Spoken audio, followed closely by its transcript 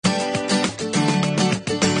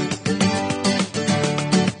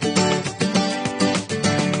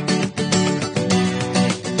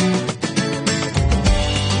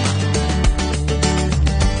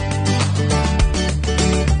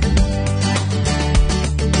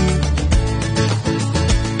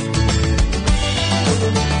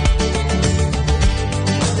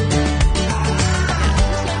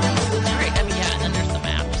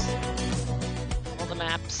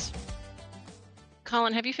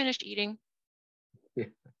finished eating?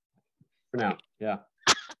 For now, yeah.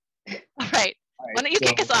 All right. Why don't you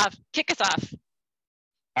kick us off? Kick us off.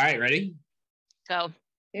 All right, ready? Go.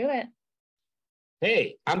 Do it.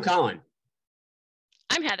 Hey, I'm Colin.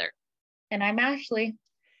 I'm Heather. And I'm Ashley.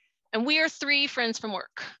 And we are three friends from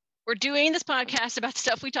work. We're doing this podcast about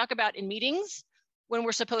stuff we talk about in meetings when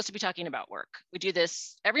we're supposed to be talking about work. We do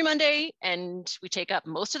this every Monday, and we take up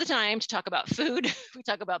most of the time to talk about food. We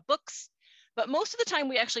talk about books, but most of the time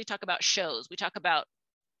we actually talk about shows. We talk about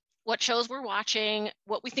what shows we're watching,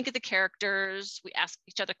 what we think of the characters. We ask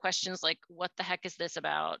each other questions like, what the heck is this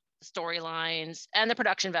about? The storylines and the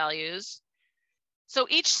production values. So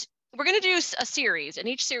we're going to do a series, and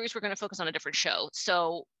each series we're going to focus on a different show.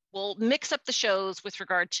 So we'll mix up the shows with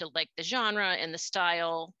regard to like the genre and the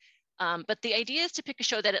style. But the idea is to pick a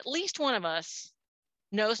show that at least one of us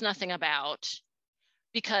knows nothing about,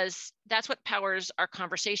 because that's what powers our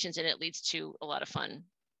conversations and it leads to a lot of fun.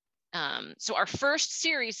 So our first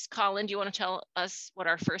series, Colin, do you want to tell us what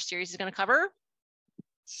our first series is going to cover?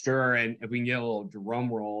 Sure, and if we can get a little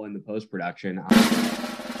drum roll in the post-production.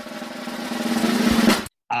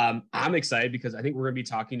 I'm excited because I think we're going to be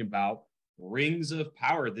talking about Rings of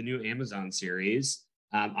Power, the new Amazon series.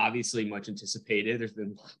 Obviously much anticipated. There's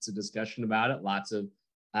been lots of discussion about it, lots of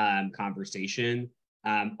conversation.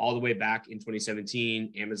 All the way back in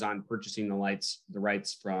 2017, Amazon purchasing the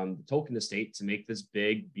rights from the Tolkien estate to make this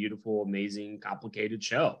big, beautiful, amazing, complicated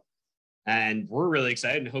show. And we're really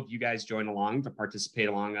excited and hope you guys join along to participate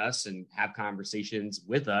along us and have conversations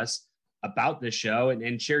with us about this show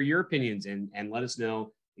and share your opinions and let us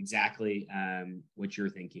know exactly what you're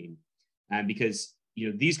thinking. Because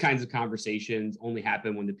these kinds of conversations only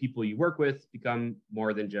happen when the people you work with become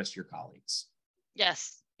more than just your colleagues.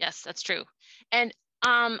 Yes, that's true. And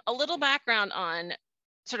a little background on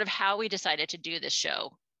sort of how we decided to do this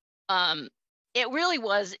show. It really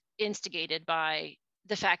was instigated by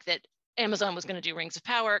the fact that Amazon was going to do Rings of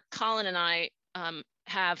Power. Colin and I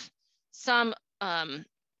have some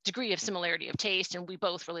degree of similarity of taste, and we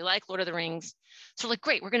both really like Lord of the Rings. So we're like,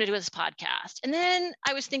 great, we're going to do this podcast. And then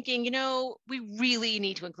I was thinking, we really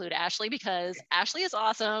need to include Ashley because Ashley is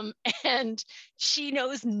awesome and she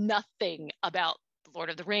knows nothing about Lord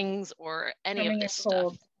of the Rings or any of this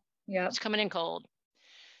stuff. Yeah, it's coming in cold.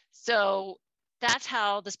 So that's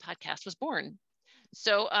how this podcast was born.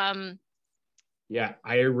 So yeah,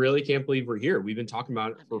 I really can't believe we're here. We've been talking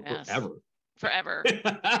about it for forever.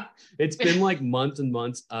 It's been like months and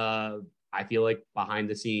months of, I feel like, behind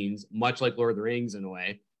the scenes, much like Lord of the Rings in a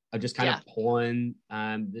way, of just kind of pulling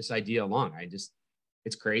this idea along.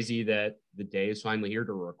 It's crazy that the day is finally here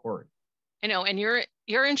to record. I know, and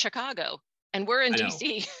you're in Chicago and we're in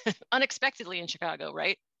DC, unexpectedly in Chicago,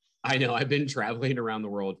 right? I know. I've been traveling around the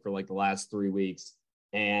world for like the last 3 weeks,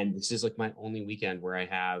 and this is like my only weekend where I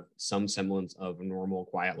have some semblance of a normal,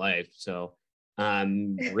 quiet life. So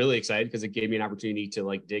I'm really excited because it gave me an opportunity to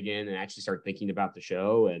like dig in and actually start thinking about the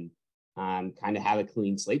show and kind of have a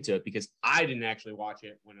clean slate to it, because I didn't actually watch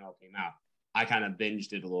it when it all came out. I kind of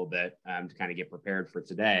binged it a little bit to kind of get prepared for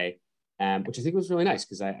today, which I think was really nice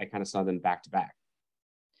because I kind of saw them back to back.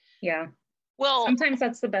 Yeah. Well, sometimes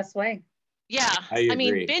that's the best way. Yeah. I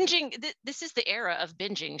mean, binging, this is the era of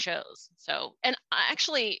binging shows. So, and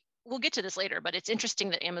actually, we'll get to this later, but it's interesting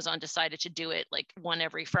that Amazon decided to do it like one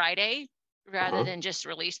every Friday rather than just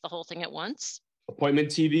release the whole thing at once. Appointment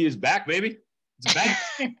TV is back, baby. It's back.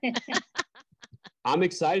 I'm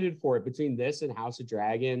excited for it. Between this and House of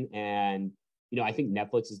Dragon, and I think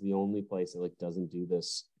Netflix is the only place that like doesn't do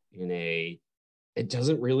this it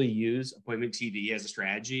doesn't really use appointment TV as a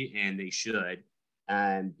strategy, and they should.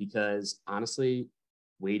 Because honestly,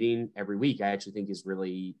 waiting every week, I actually think is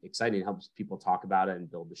really exciting. It helps people talk about it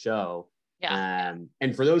and build the show. Yeah.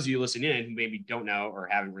 And for those of you listening in who maybe don't know or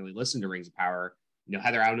haven't really listened to Rings of Power,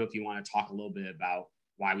 Heather, I don't know if you want to talk a little bit about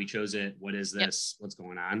why we chose it. What is this? What's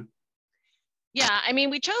going on? Yeah, I mean,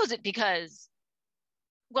 we chose it because,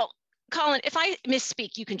 well, Colin, if I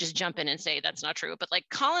misspeak, you can just jump in and say that's not true. But like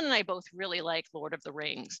Colin and I both really like Lord of the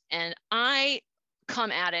Rings, and I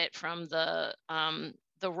come at it from the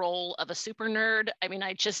role of a super nerd. I mean,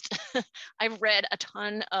 I've read a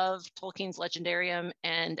ton of Tolkien's Legendarium,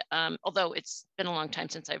 and although it's been a long time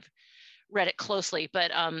since I've read it closely,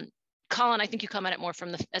 but Colin, I think you come at it more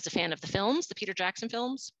from as a fan of the films, the Peter Jackson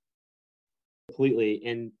films. Completely.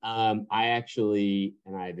 And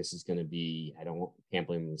this is going to be, can't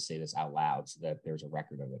believe I'm going to say this out loud so that there's a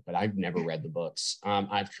record of it, but I've never read the books.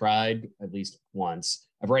 I've tried at least once.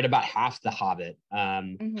 I've read about half The Hobbit.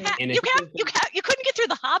 And you couldn't get through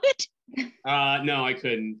The Hobbit? No, I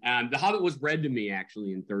couldn't. The Hobbit was read to me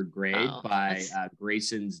actually in third grade by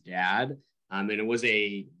Grayson's dad. And it was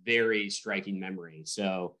a very striking memory.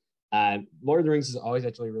 So Lord of the Rings has always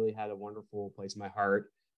actually really had a wonderful place in my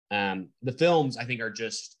heart. The films, I think, are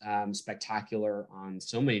just spectacular on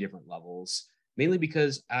so many different levels, mainly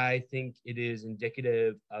because I think it is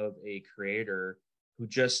indicative of a creator who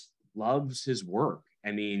just loves his work.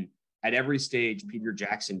 I mean, at every stage, Peter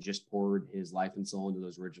Jackson just poured his life and soul into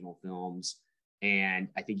those original films. And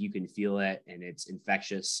I think you can feel it, and it's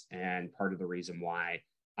infectious, and part of the reason why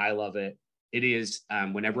I love it. It is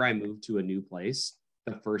whenever I move to a new place,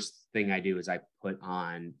 the first thing I do is I put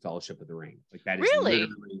on Fellowship of the Ring. Like that is Really?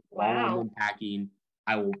 literally while I'm unpacking,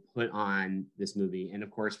 I will put on this movie. And of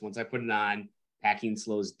course, once I put it on, packing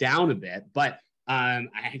slows down a bit, but I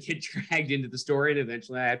get dragged into the story, and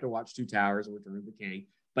eventually I have to watch Two Towers and Return of the King.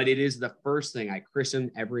 But it is the first thing I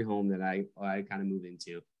christen every home that I kind of move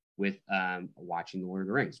into with watching The Lord of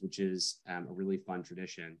the Rings, which is a really fun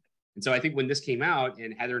tradition. And so I think when this came out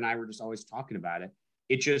and Heather and I were just always talking about it,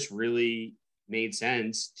 it just really made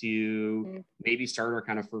sense to maybe start our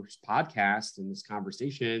kind of first podcast and this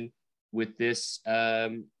conversation with this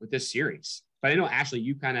series. But I know, Ashley,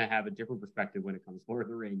 you kind of have a different perspective when it comes to Lord of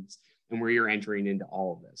the Rings and where you're entering into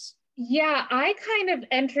all of this. Yeah, I kind of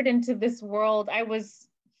entered into this world. I was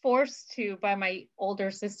forced to by my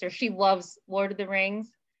older sister. She loves Lord of the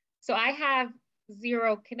Rings. So I have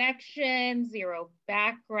zero connection, zero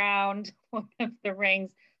background, Lord of the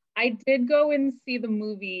Rings. I did go and see the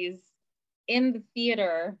movies in the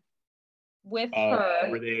theater with her.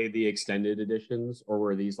 Were they the extended editions, or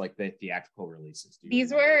were these like the theatrical releases?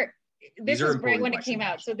 This is right when it came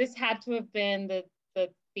out. So this had to have been the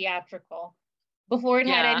theatrical. Before it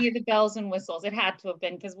had any of the bells and whistles. It had to have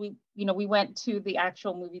been, because we went to the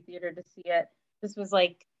actual movie theater to see it. This was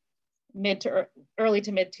like early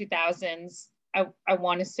to mid 2000s, I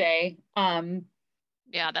want to say.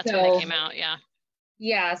 Yeah, that's when they came out.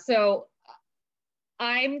 Yeah, so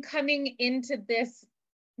I'm coming into this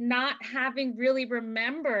not having really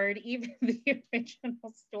remembered even the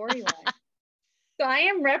original storyline. So I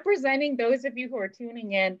am representing those of you who are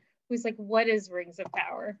tuning in who's like, what is Rings of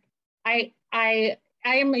Power? I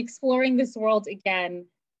am exploring this world again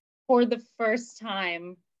for the first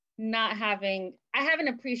time, I have an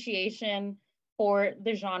appreciation for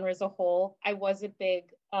the genre as a whole. I was a big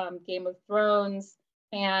Game of Thrones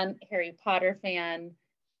fan, Harry Potter fan.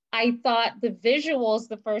 I thought the visuals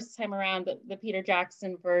the first time around, the Peter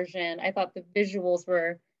Jackson version, I thought the visuals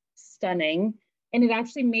were stunning. And it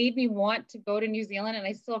actually made me want to go to New Zealand. And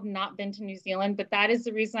I still have not been to New Zealand, but that is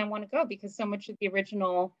the reason I want to go, because so much of the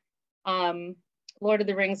original Lord of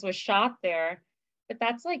the Rings was shot there. But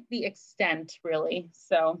that's like the extent, really.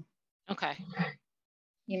 So, okay.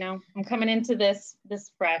 I'm coming into this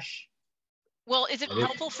fresh. Well, is it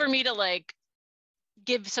helpful for me to like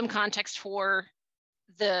give some context for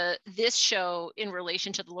this show in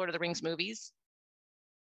relation to the Lord of the Rings movies?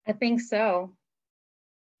 I think so.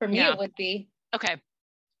 For me, it would be. Okay.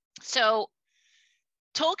 So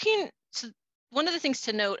Tolkien, so one of the things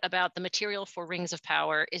to note about the material for Rings of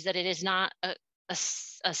Power is that it is not a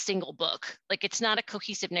single book. Like, it's not a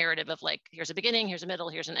cohesive narrative of like, here's a beginning, here's a middle,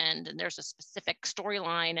 here's an end, and there's a specific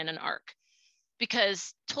storyline and an arc.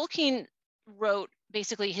 Because Tolkien wrote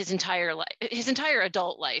basically his entire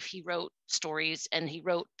adult life. He wrote stories, and he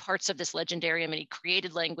wrote parts of this legendarium, and he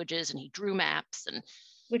created languages, and he drew maps, and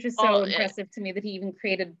which is so impressive to me that he even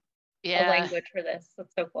created a language for this.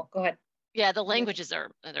 That's so cool. Go ahead. Yeah, the languages they're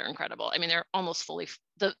incredible. I mean, they're almost fully,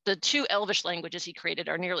 the two Elvish languages he created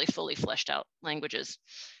are nearly fully fleshed out languages,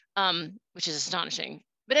 which is astonishing.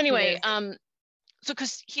 But anyway, so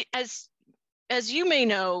because he, as you may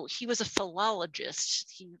know, he was a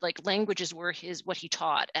philologist. Languages were what he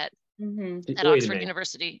taught at Oxford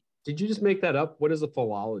University. Did you just make that up? What is a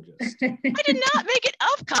philologist? I did not make it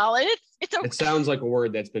up, Colin. It sounds like a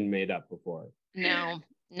word that's been made up before. No.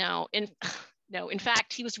 In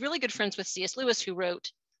fact, he was really good friends with C.S. Lewis, who wrote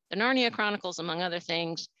the Narnia Chronicles, among other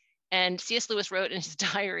things. And C.S. Lewis wrote in his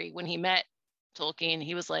diary when he met Tolkien,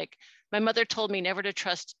 he was like, my mother told me never to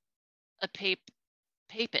trust a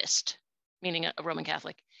papist, meaning a Roman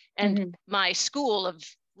Catholic. And my school of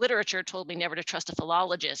literature told me never to trust a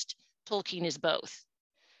philologist. Tolkien is both.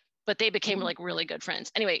 But they became like really good friends.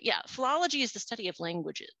 Anyway, yeah, philology is the study of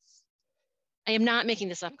languages. I am not making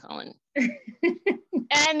this up, Colin.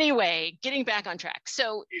 Anyway, getting back on track.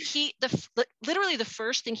 So literally the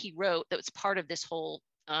first thing he wrote that was part of this whole,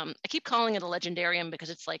 I keep calling it a legendarium because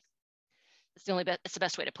it's the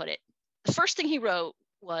best way to put it. The first thing he wrote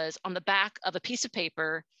was on the back of a piece of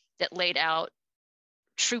paper that laid out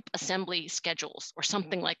troop assembly schedules or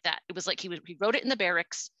something like that. It was like he wrote it in the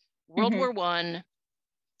barracks, World War I.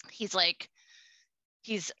 He's like,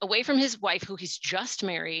 he's away from his wife, who he's just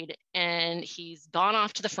married, and he's gone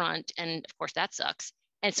off to the front. And of course, that sucks.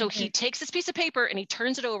 And so he takes this piece of paper and he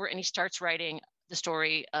turns it over and he starts writing the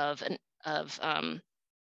story of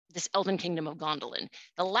this elven kingdom of Gondolin.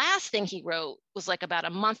 The last thing he wrote was like about a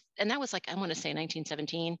month, and that was like, I want to say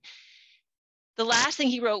 1917. The last thing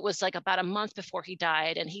he wrote was like about a month before he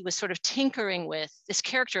died, and he was sort of tinkering with this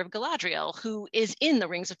character of Galadriel, who is in the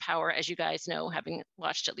Rings of Power, as you guys know, having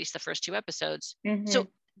watched at least the first 2 episodes. So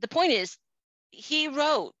the point is, he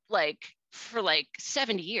wrote like for like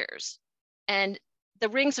 70 years, and the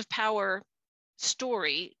Rings of Power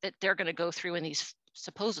story that they're going to go through in these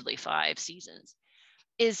supposedly 5 seasons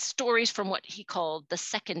is stories from what he called the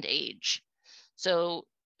Second Age. So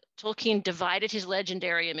Tolkien divided his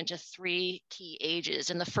legendarium into 3 key ages.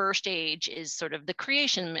 And the first age is sort of the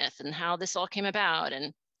creation myth and how this all came about.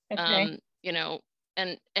 And, you know,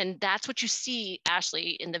 and that's what you see, Ashley,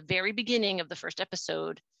 in the very beginning of the first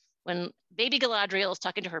episode, when baby Galadriel is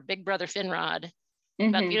talking to her big brother Finrod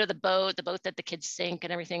about, you know, the boat that the kids sink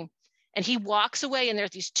and everything. And he walks away and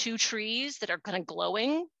there's these 2 trees that are kind of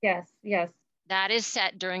glowing. Yes. That is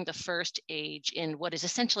set during the first age in what is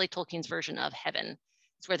essentially Tolkien's version of heaven.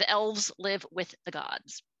 It's where the elves live with the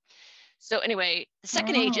gods. So anyway, the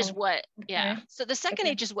second age is what, So the second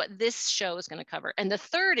age is what this show is going to cover. And the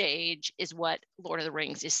third age is what Lord of the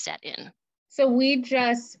Rings is set in. So we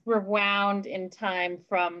just rewound in time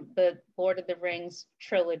from the Lord of the Rings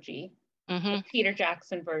trilogy, the Peter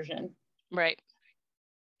Jackson version. Right.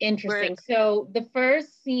 Interesting. So the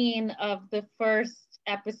first scene of the first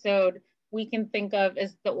episode we can think of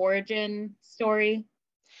as the origin story.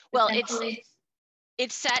 Well,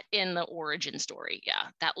 it's set in the origin story. Yeah.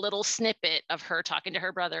 That little snippet of her talking to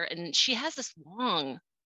her brother. And she has this long,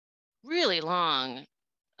 really long,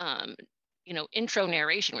 you know, intro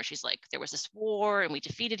narration where she's like, there was this war and we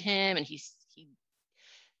defeated him and he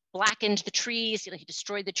blackened the trees. He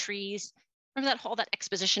destroyed the trees. Remember that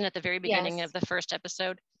exposition at the very beginning of the first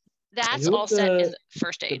episode? That's all set in the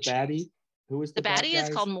first age. The baddie? Who is the baddie? Is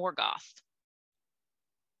called Morgoth.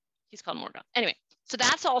 He's called Morgoth. Anyway, so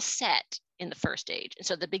that's all set in the first age. And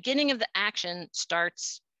so the beginning of the action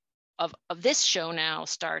of this show now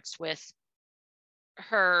starts with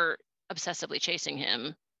her obsessively chasing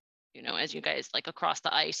him, you know, as you guys like across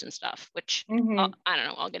the ice and stuff, which I don't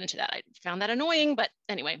know, I'll get into that. I found that annoying, but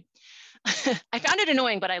anyway, I found it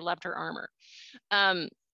annoying, but I loved her armor.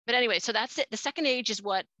 But anyway, so that's it. The second age is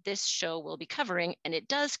what this show will be covering. And it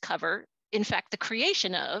does cover, in fact, the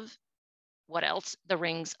creation of what else? The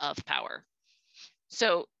Rings of Power.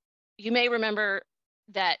 So you may remember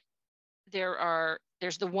that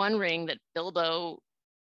there's the one ring that Bilbo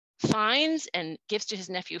finds and gives to his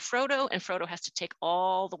nephew Frodo, and Frodo has to take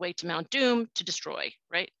all the way to Mount Doom to destroy,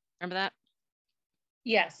 right? Remember that?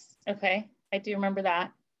 Yes. Okay. I do remember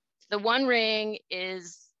that. The one ring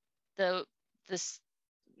is this,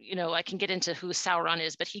 you know, I can get into who Sauron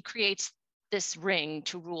is, but he creates this ring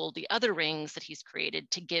to rule the other rings that he's created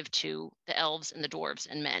to give to the elves and the dwarves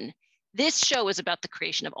and men. This show is about the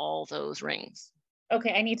creation of all those rings.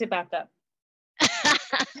 Okay, I need to back up.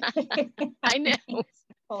 I know.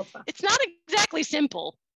 It's not exactly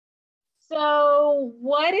simple. So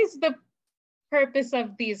what is the purpose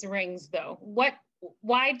of these rings though?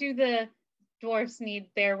 Why do the dwarves need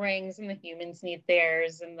their rings and the humans need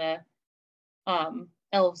theirs and the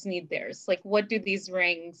elves need theirs? Like, what do these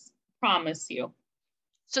rings promise you?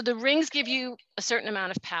 So the rings give you a certain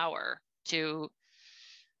amount of power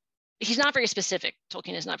he's not very specific.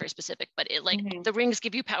 Tolkien is not very specific, but the rings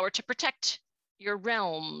give you power to protect your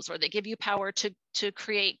realms, or they give you power to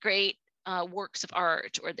create great works of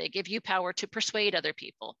art, or they give you power to persuade other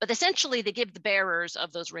people. But essentially they give the bearers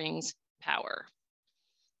of those rings power.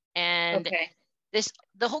 And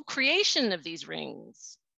the whole creation of these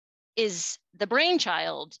rings is the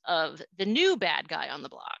brainchild of the new bad guy on the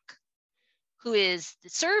block, who is the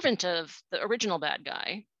servant of the original bad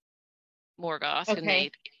guy, Morgoth, and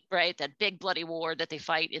that big bloody war that they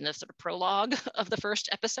fight in the sort of prologue of the first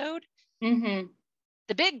episode. The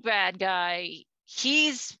big bad guy,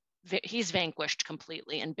 he's vanquished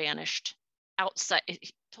completely and banished outside.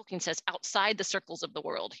 Tolkien says outside the circles of the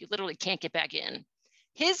world. He literally can't get back in.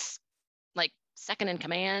 His like second in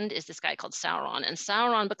command is this guy called Sauron, and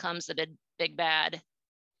Sauron becomes the big baddie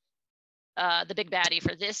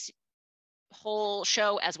for this whole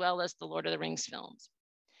show, as well as the Lord of the Rings films.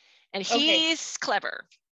 And he's clever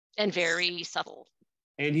and very subtle.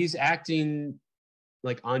 And he's acting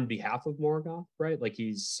like on behalf of Morgoth, right? Like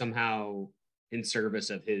he's somehow in service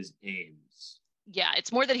of his aims. Yeah,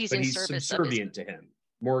 it's more that he's in service subservient to him.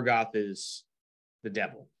 Morgoth is the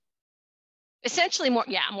devil. Essentially,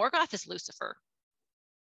 Morgoth is Lucifer.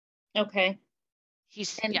 Okay.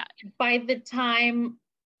 And by the time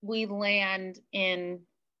we land in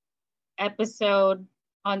season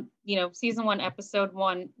 1, episode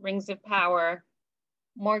 1, Rings of Power,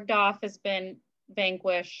 Morgoth has been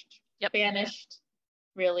vanquished, banished,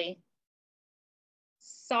 really.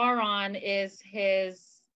 Sauron is his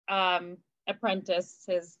apprentice,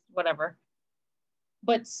 his whatever.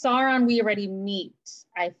 But Sauron we already meet,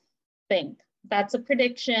 I think. That's a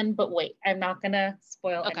prediction, but wait, I'm not gonna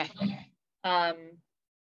spoil anything.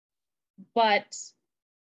 But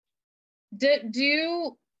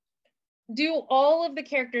do all of the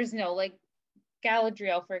characters know, like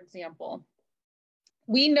Galadriel, for example,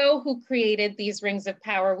 we know who created these rings of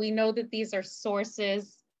power. We know that these are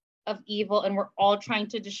sources of evil and we're all trying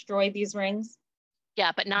to destroy these rings.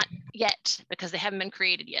 Yeah, but not yet, because they haven't been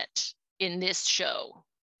created yet in this show.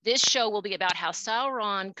 This show will be about how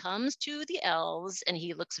Sauron comes to the elves and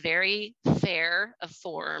he looks very fair of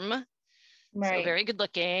form. Right. So very good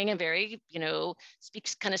looking and very,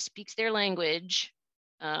 speaks their language,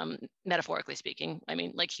 metaphorically speaking. I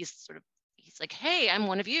mean, like he's like, hey, I'm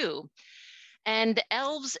one of you. And the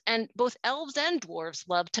elves, and both elves and dwarves,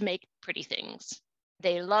 love to make pretty things.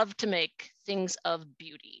 They love to make things of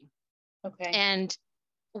beauty. Okay. And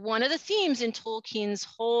one of the themes in Tolkien's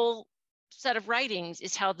whole set of writings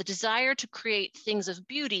is how the desire to create things of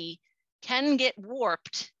beauty can get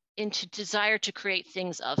warped into desire to create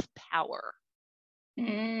things of power.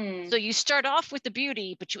 So you start off with the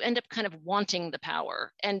beauty, but you end up kind of wanting the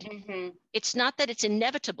power. And it's not that it's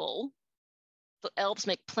inevitable. The elves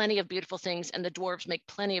make plenty of beautiful things and the dwarves make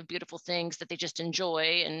plenty of beautiful things that they just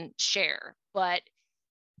enjoy and share. But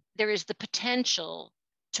there is the potential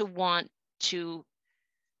to want to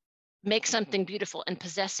make something beautiful and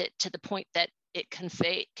possess it to the point that it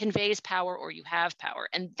conveys power, or you have power.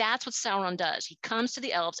 And that's what Sauron does. He comes to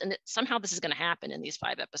the elves, and somehow this is going to happen in these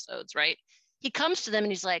 5 episodes, right? He comes to them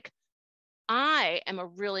and he's like, I am a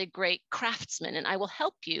really great craftsman and I will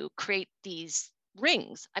help you create these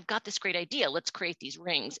rings. I've got this great idea. Let's create these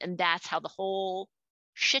rings. And that's how the whole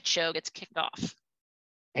shit show gets kicked off.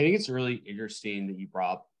 I think it's really interesting that you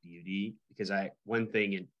brought up beauty, because one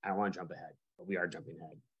thing, and I don't want to jump ahead, but we are jumping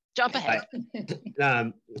ahead. Jump ahead.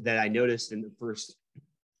 That I noticed in the first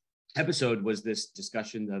episode was this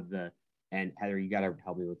discussion of and Heather, you got to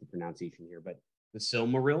help me with the pronunciation here, but the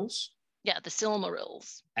Silmarils. Yeah, the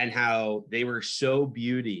Silmarils. And how they were so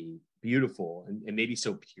beautiful and maybe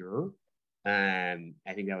so pure.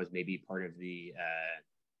 I think that was maybe part of the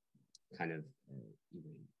kind of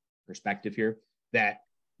perspective here, that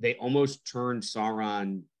they almost turned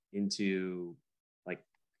Sauron into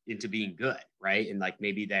being good, right? And like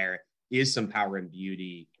maybe there is some power and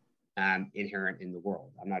beauty inherent in the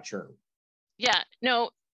world. I'm not sure. Yeah, no,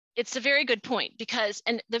 it's a very good point, because,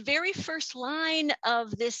 and the very first line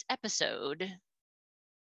of this episode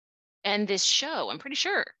and this show, I'm pretty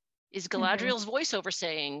sure, is Galadriel's voiceover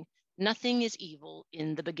saying, nothing is evil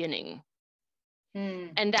in the beginning.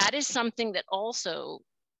 And that is something that also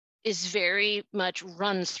is very much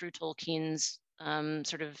runs through Tolkien's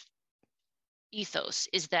sort of ethos,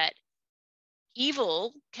 is that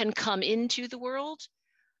evil can come into the world,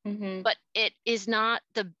 but it is not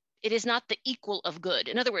the equal of good.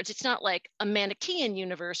 In other words, it's not like a Manichaean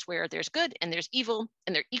universe where there's good and there's evil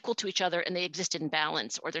and they're equal to each other and they exist in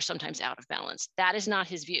balance, or they're sometimes out of balance. That is not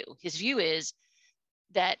his view. His view is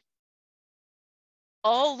that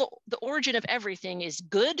all the origin of everything is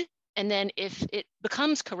good, and then if it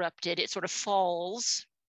becomes corrupted, it sort of falls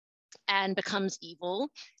and becomes evil,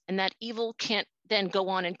 and that evil can't then go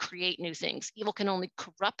on and create new things. Evil can only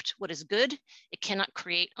corrupt what is good. It cannot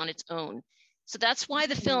create on its own. So that's why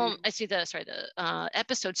the film, the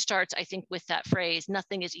episode starts, I think, with that phrase,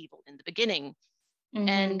 nothing is evil in the beginning.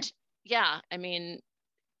 And yeah, I mean,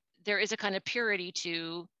 there is a kind of purity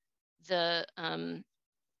to the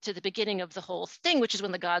beginning of the whole thing, which is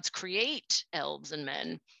when the gods create elves and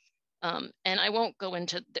men. And I won't go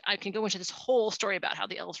into, I can go into this whole story about how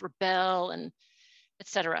the elves rebel and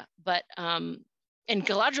etc. But, and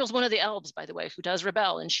Galadriel is one of the elves, by the way, who does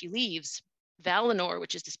rebel, and she leaves Valinor,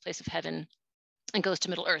 which is this place of heaven, and goes to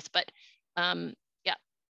Middle Earth. But yeah,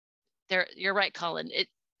 you're right, Colin.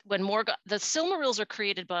 When the Silmarils are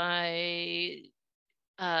created by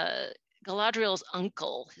Galadriel's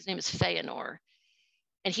uncle. His name is Feanor,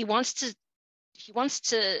 and he wants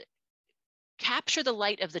to capture the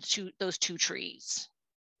light of those two trees.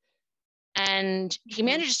 And he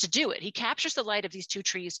manages to do it. He captures the light of these two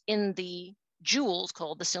trees in the jewels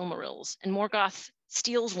called the Silmarils, and Morgoth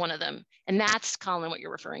steals one of them. And that's, Colin, what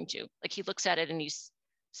you're referring to. Like, he looks at it and he's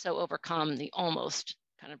so overcome, he almost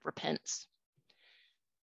kind of repents.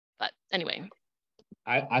 But anyway.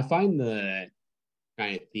 I find the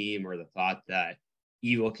kind of theme or the thought that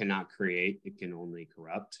evil cannot create, it can only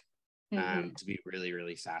corrupt, to be really,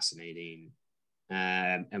 really fascinating.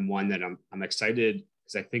 And one that I'm excited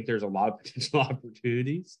because I think there's a lot of potential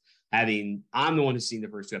opportunities. I'm the one who's seen the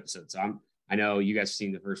first 2 episodes. So I know you guys have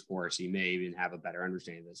seen the first 4, so you may even have a better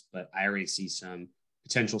understanding of this, but I already see some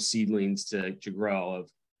potential seedlings to grow of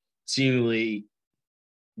seemingly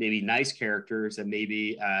maybe nice characters that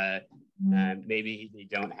maybe they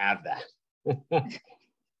don't have that.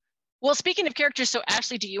 Well, speaking of characters, so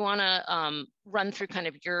Ashley, do you want to run through kind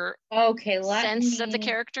of your sense of the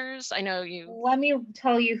characters? I know you. Let me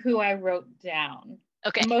tell you who I wrote down.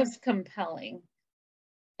 Okay. Most compelling.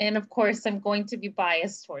 And of course, I'm going to be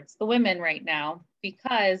biased towards the women right now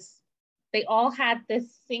because they all had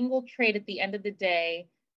this single trait at the end of the day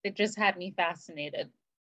that just had me fascinated.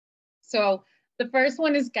 So the first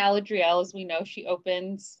one is Galadriel. As we know, she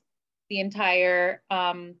opens the entire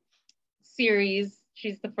series.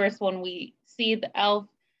 She's the first one we see, the elf.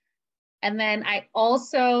 And then I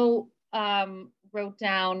also wrote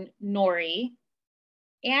down Nori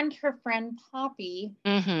and her friend Poppy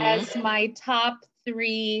as my top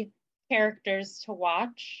 3 characters to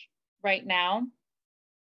watch right now.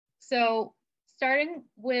 So starting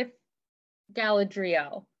with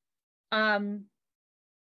Galadriel,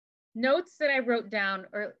 notes that I wrote down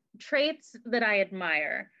or traits that I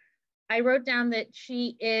admire. I wrote down that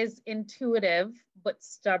she is intuitive but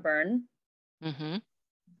stubborn,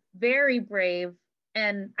 very brave,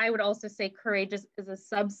 and I would also say courageous is a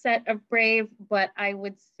subset of brave, but I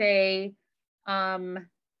would say the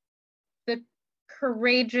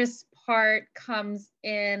courageous part comes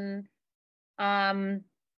in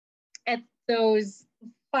at those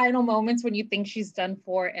final moments when you think she's done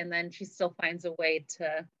for, and then she still finds a way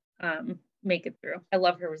to make it through. I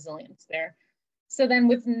love her resilience there. So then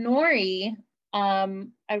with Nori,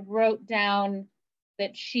 I wrote down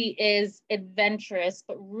that she is adventurous,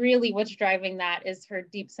 but really what's driving that is her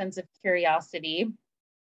deep sense of curiosity.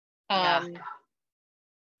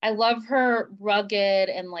 I love her rugged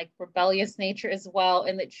and like rebellious nature as well,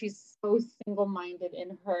 and that she's so single-minded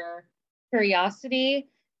in her curiosity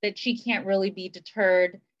that she can't really be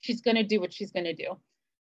deterred. She's going to do what she's going to do.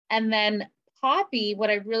 And then Poppy, what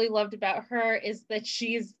I really loved about her is that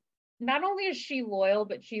she's not only is she loyal,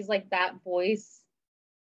 but she's like that voice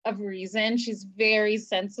of reason. She's very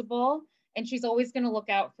sensible and she's always going to look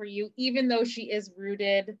out for you, even though she is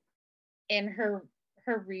rooted in her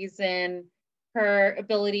reason, her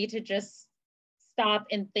ability to just stop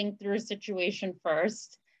and think through a situation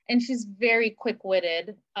first. And she's very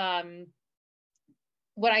quick-witted. And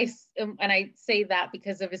I say that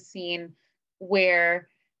because of a scene where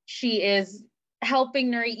she is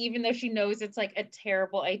helping Nuri, even though she knows it's like a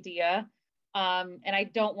terrible idea. And I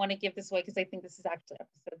don't want to give this away because I think this is actually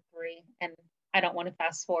episode 3 and I don't want to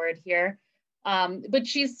fast forward here. But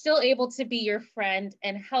she's still able to be your friend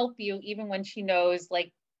and help you even when she knows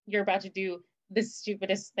like you're about to do the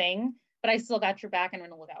stupidest thing, but I still got your back and I'm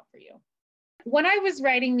going to look out for you. When I was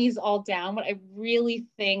writing these all down, what I really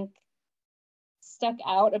think stuck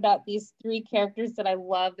out about these 3 characters that I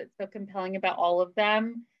love that's so compelling about all of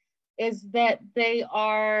them is that they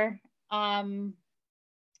are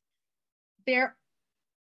they're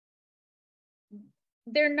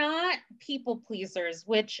not people pleasers,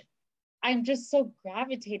 which I'm just so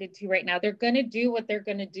gravitated to right now. They're going to do what they're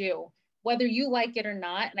going to do, whether you like it or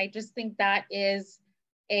not. And I just think that is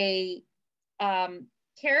a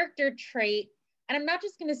character trait. And I'm not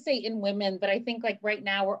just going to say in women, but I think like right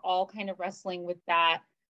now we're all kind of wrestling with that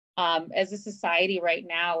as a society right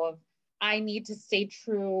now of I need to stay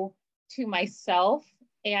true to myself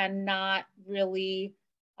and not really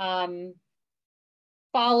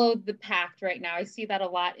follow the pact right now. I see that a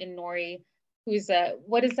lot in Nori, who's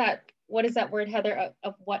what is that word, Heather,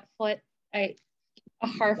 of what foot? A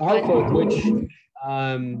Harfoot, which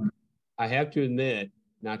I have to admit,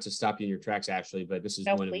 not to stop you in your tracks, Ashley, but this is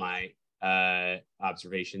one of my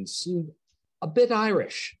observations, seemed a bit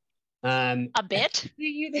Irish. A bit?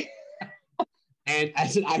 And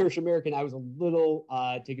as an Irish American, I was a little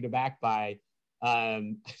taken aback by,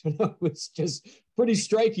 I don't know, it was just pretty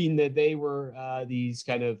striking that they were these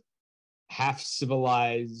kind of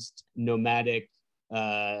half-civilized, nomadic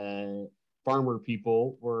farmer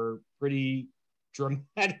people were pretty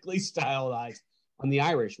dramatically stylized on the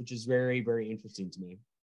Irish, which is very, very interesting to me.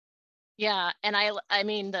 Yeah, and I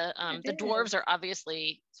mean the dwarves are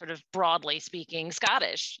obviously, sort of broadly speaking,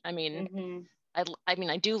 Scottish. I mean,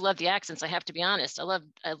 I do love the accents. I have to be honest. I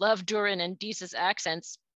love Durin and Deese's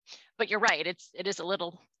accents, but you're right. It's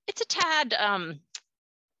a tad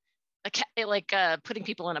like putting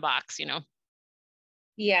people in a box, you know.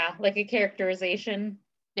 Yeah, like a characterization.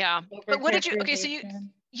 Yeah. But what did you, okay, so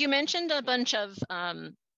you mentioned a bunch of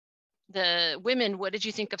the women. What did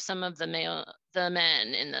you think of some of the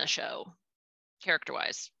men in the show,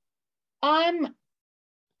 character-wise? I'm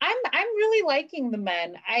really liking the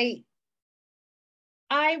men. I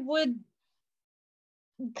would,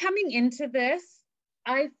 coming into this,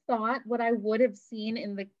 I thought what I would have seen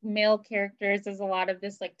in the male characters is a lot of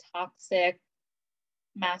this like toxic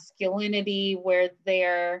masculinity where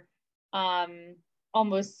they're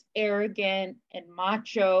almost arrogant and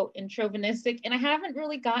macho and chauvinistic. And I haven't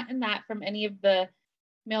really gotten that from any of the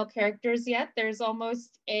male characters yet. There's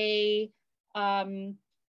almost a I'm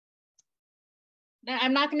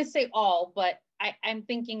not going to say all, but I'm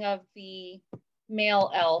thinking of the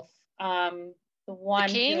male elf, the one,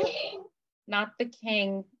 the king? Not the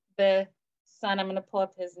king, the son. I'm going to pull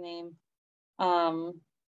up his name. Elrond.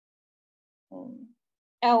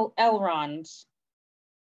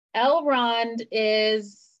 Elrond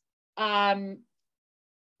is right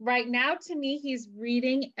now, to me, he's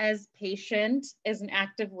reading as patient, as an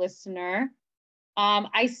active listener.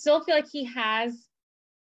 I still feel like he has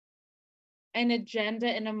an agenda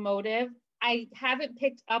and a motive. I haven't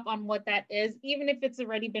picked up on what that is. Even if it's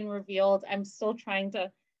already been revealed, I'm still trying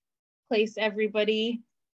to place everybody.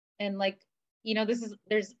 And like,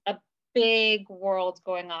 there's a big world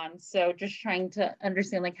going on. So just trying to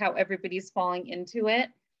understand like how everybody's falling into it.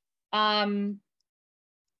 But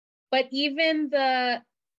even the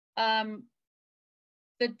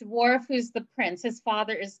dwarf who's the prince, his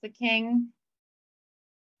father is the king.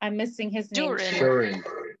 I'm missing his name.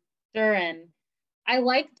 Durin. I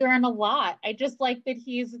like Durin a lot. I just like that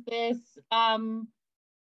he's this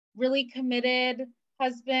really committed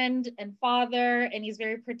husband and father, and he's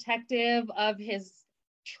very protective of his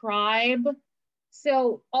tribe.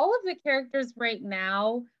 So all of the characters right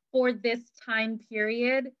now for this time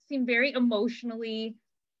period seem very emotionally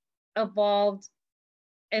evolved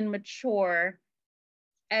and mature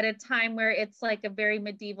at a time where it's like a very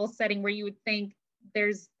medieval setting where you would think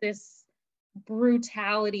there's this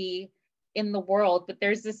brutality in the world, but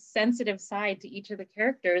there's this sensitive side to each of the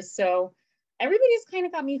characters. So everybody's kind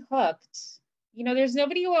of got me hooked. There's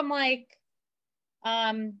nobody who I'm like,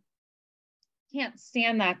 can't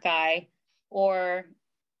stand that guy, or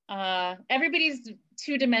everybody's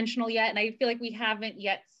two-dimensional yet. And I feel like we haven't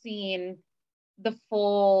yet seen the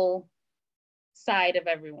full side of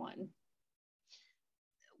everyone.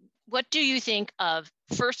 What do you think of,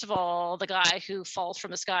 first of all, the guy who falls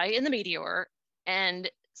from the sky in the meteor, and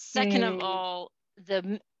second of all,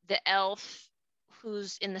 the elf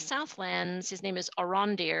who's in the Southlands? His name is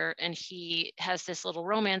Arondir, and he has this little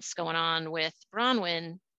romance going on with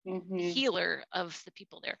Bronwyn, healer of the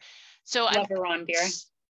people there. So I love Arondir.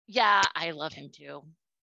 Yeah, I love him too.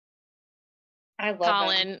 I love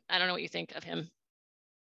Colin. Him. I don't know what you think of him.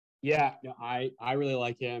 Yeah, no, I really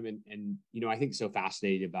like him, and I think so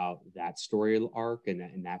fascinating about that story arc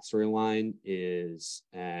and that storyline is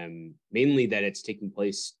mainly that it's taking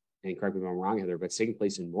place, and correct me if I'm wrong, Heather, but it's taking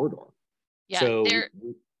place in Mordor. Yeah, so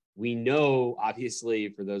we know, obviously,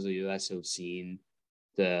 for those of you that have seen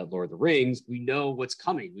the Lord of the Rings, we know what's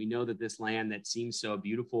coming. We know that this land that seems so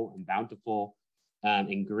beautiful and bountiful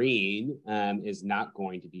and green is not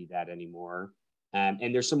going to be that anymore.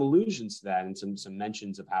 And there's some allusions to that and some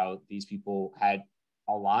mentions of how these people had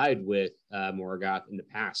allied with Morgoth in the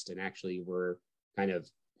past and actually were kind of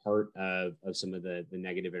part of some of the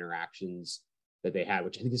negative interactions that they had,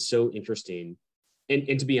 which I think is so interesting.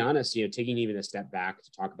 And to be honest, taking even a step back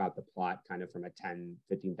to talk about the plot kind of from a 10,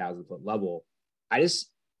 15,000 foot level, I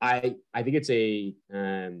think it's a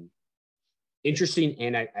interesting,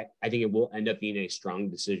 and I think it will end up being a strong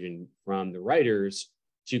decision from the writers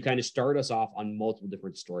to kind of start us off on multiple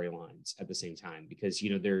different storylines at the same time, because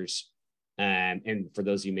there's and for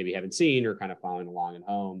those of you maybe haven't seen or kind of following along at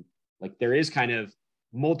home, like there is kind of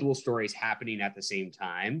multiple stories happening at the same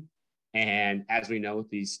time. And as we know with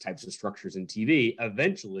these types of structures in TV,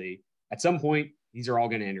 eventually at some point these are all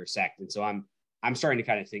going to intersect. And so I'm starting to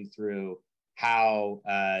kind of think through how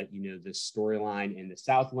the storyline in the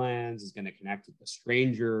Southlands is going to connect with the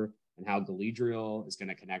Stranger, and how Galadriel is going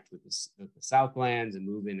to connect with the Southlands and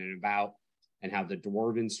move in and about, and how the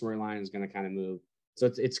Dwarven storyline is going to kind of move. So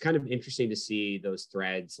it's kind of interesting to see those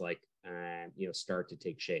threads start to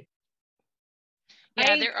take shape.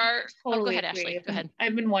 Yeah, there are. Go ahead, Ashley. Go ahead.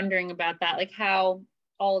 I've been wondering about that, like how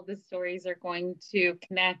all of the stories are going to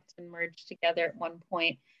connect and merge together at one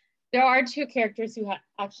point. There are two characters who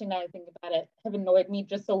actually, now I think about it, have annoyed me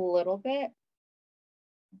just a little bit,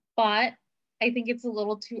 but I think it's a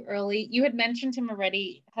little too early. You had mentioned him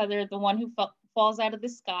already, Heather, the one who falls out of the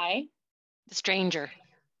sky. The Stranger.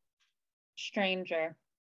 Stranger.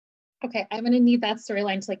 Okay, I'm gonna need that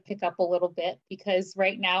storyline to like pick up a little bit because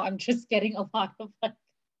right now I'm just getting a lot of like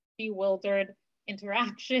bewildered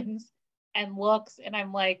interactions and looks, and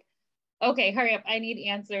I'm like, okay, hurry up, I need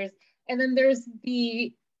answers. And then there's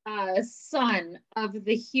the son of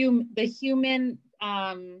the human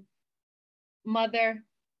mother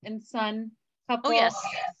and son couple. Oh, yes.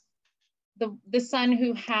 The son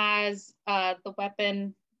who has the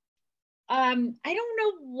weapon. I don't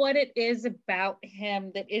know what it is about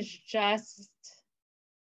him that is just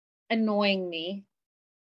annoying me.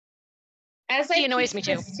 As He I annoys me piece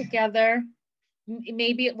too. this together,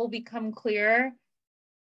 maybe it will become clearer.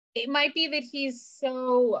 It might be that he's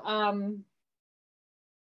so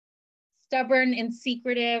stubborn and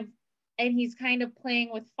secretive, and he's kind of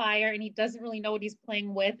playing with fire, and he doesn't really know what he's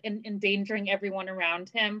playing with and endangering everyone around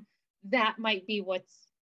him. That might be what's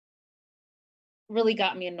really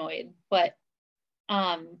got me annoyed. But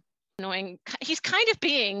annoying. He's kind of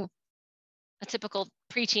being a typical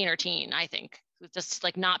preteen or teen, I think, who's just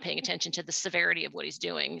like not paying attention to the severity of what he's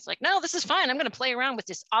doing. He's like, no, this is fine. I'm going to play around with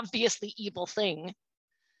this obviously evil thing.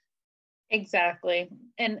 Exactly.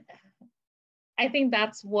 And I think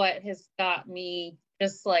that's what has got me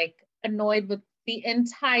just like annoyed with the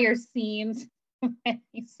entire scenes.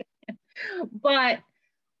 But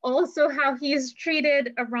also how he's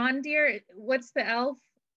treated Arondir. What's the elf?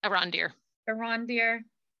 Arondir. Arondir.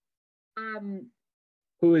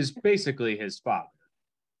 Who is basically his father.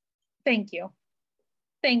 Thank you.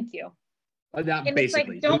 Thank you. Not and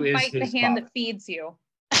basically. It's like, don't bite the hand that feeds you.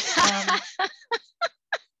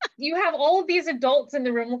 You have all of these adults in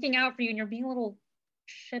the room looking out for you, and you're being a little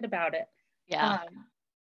shit about it. Yeah.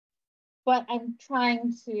 But I'm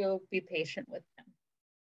trying to be patient with him.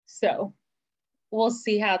 So we'll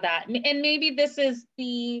see how that, and maybe this is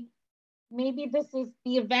the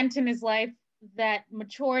event in his life that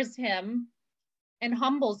matures him and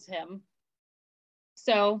humbles him.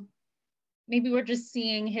 So maybe we're just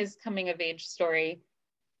seeing his coming of age story.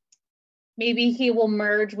 Maybe he will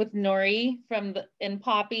merge with Nori in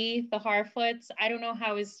Poppy, the Harfoots. I don't know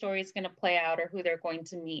how his story is going to play out or who they're going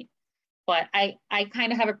to meet, but I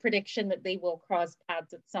kind of have a prediction that they will cross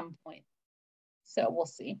paths at some point. So we'll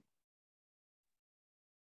see.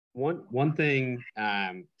 One thing,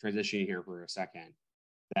 transitioning here for a second,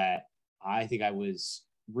 that I think I was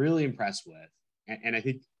really impressed with, and I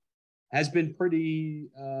think has been pretty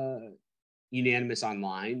unanimous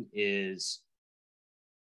online, is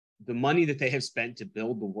the money that they have spent to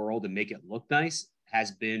build the world and make it look nice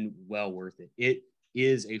has been well worth it. It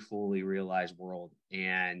is a fully realized world.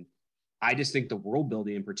 And I just think the world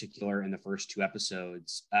building in particular in the first two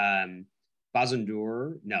episodes,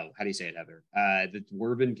 Bazandur, no, how do you say it, Heather? The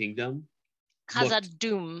Dwarven Kingdom.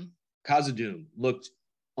 Khazad-dûm looked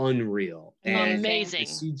unreal. And amazing.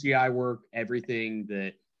 The CGI work, everything,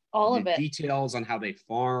 the details on how they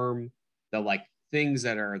farm, the like things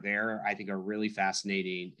that are there, I think are really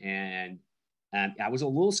fascinating. And I was a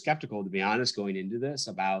little skeptical, to be honest, going into this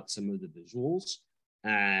about some of the visuals.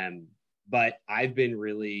 But I've been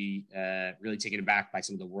really taken aback by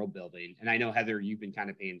some of the world building. And I know, Heather, you've been kind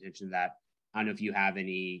of paying attention to that. I don't know if you have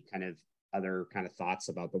any kind of other kind of thoughts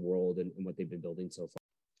about the world and what they've been building so far.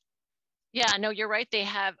 Yeah, no, you're right. They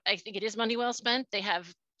have, I think it is money well spent. They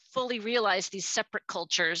have fully realized these separate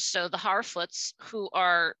cultures. So the Harfoots, who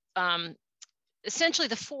are essentially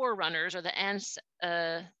the forerunners or the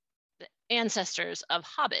ancestors of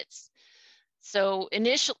hobbits. So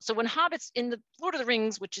when hobbits in the Lord of the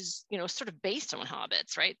Rings, which is, sort of based on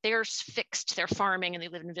hobbits, right? They're fixed, they're farming and they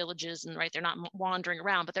live in villages and right, they're not wandering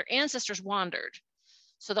around, but their ancestors wandered.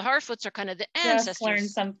 So the Harfoots are kind of the ancestors. Just learned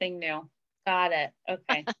something new. Got it.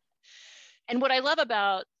 Okay. And what I love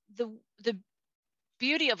about the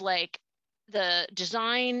beauty of like the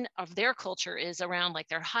design of their culture is around like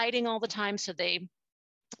they're hiding all the time. So they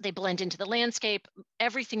blend into the landscape.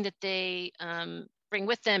 Everything that they bring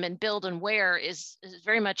with them and build and wear is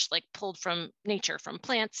very much like pulled from nature, from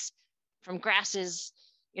plants, from grasses.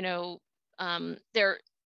 The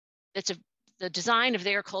design of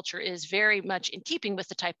their culture is very much in keeping with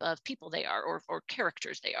the type of people they are or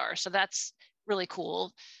characters they are. So that's really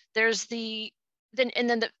cool. There's the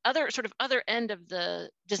other end of the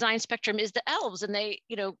design spectrum is the elves, and they,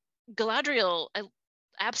 Galadriel, I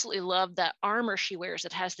absolutely love that armor she wears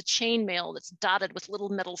that has the chainmail that's dotted with little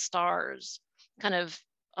metal stars kind of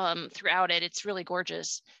throughout it. It's really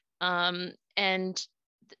gorgeous. And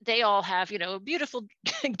they all have, beautiful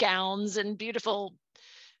gowns and beautiful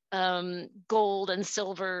gold and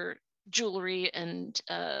silver jewelry and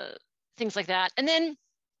things like that. And then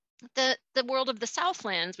the world of the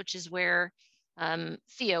Southlands, which is where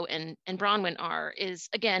Theo and Bronwyn are, is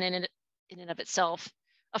again in in and of itself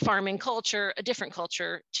a farming culture, a different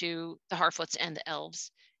culture to the Harfoots and the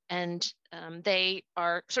elves. And they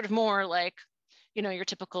are sort of more like, your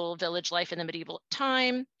typical village life in the medieval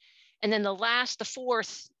time. And then the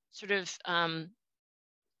fourth sort of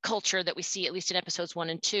culture that we see, at least in episodes 1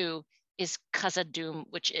 and 2, is Khazad-dûm,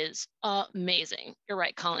 which is amazing. You're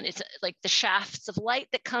right, Colin. It's like the shafts of light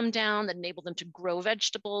that come down that enable them to grow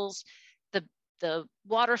vegetables, the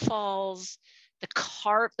waterfalls, the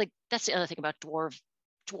carp. Like that's the other thing about dwarf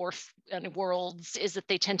worlds, is that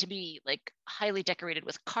they tend to be like highly decorated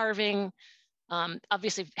with carving,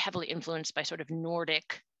 obviously heavily influenced by sort of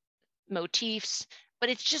Nordic motifs, but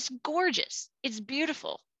it's just gorgeous. It's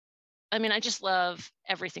beautiful. I mean, I just love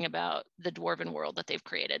everything about the dwarven world that they've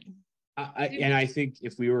created. And I think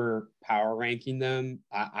if we were power ranking them,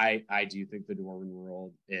 I do think the dwarven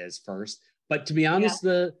world is first. But to be honest,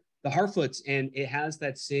 the Harfoots, and it has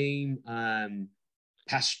that same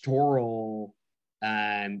pastoral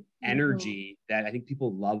energy that I think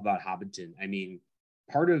people love about Hobbiton. I mean,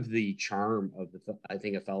 part of the charm of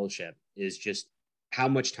a Fellowship is just how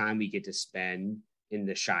much time we get to spend in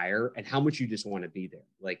the Shire and how much you just want to be there.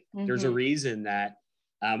 Like there's a reason that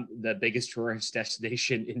the biggest tourist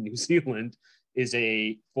destination in New Zealand is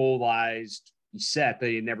a full-sized set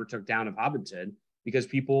that you never took down of Hobbiton, because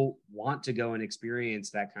people want to go and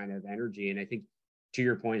experience that kind of energy. And I think, to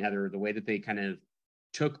your point, Heather, the way that they kind of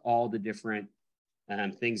took all the different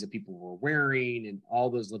things that people were wearing and all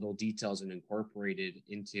those little details and incorporated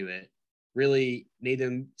into it really made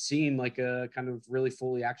them seem like a kind of really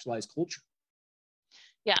fully actualized culture.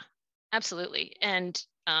 Yeah, absolutely. And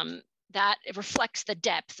that it reflects the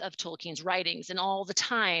depth of Tolkien's writings and all the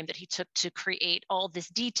time that he took to create all this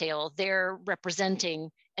detail. They're representing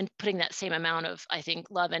and putting that same amount of, I think,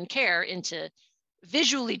 love and care into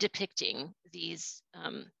visually depicting these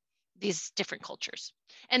different cultures.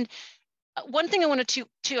 And one thing I want to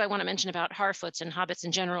mention about Harfoots and hobbits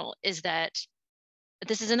in general is that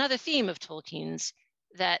this is another theme of Tolkien's,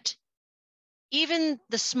 that even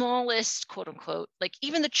the smallest, quote unquote, like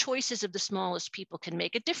even the choices of the smallest people can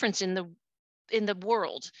make a difference in the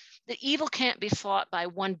world. The evil can't be fought by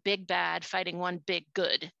one big bad fighting one big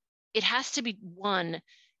good. It has to be won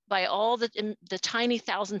by all the tiny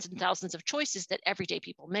thousands and thousands of choices that everyday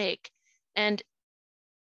people make. And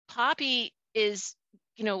Poppy has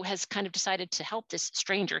kind of decided to help this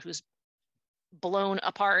stranger who's blown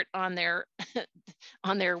apart on their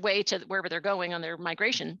way to wherever they're going on their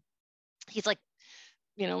migration. He's like,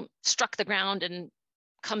 struck the ground and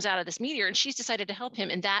comes out of this meteor, and she's decided to help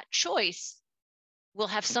him. And that choice will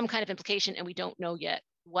have some kind of implication, and we don't know yet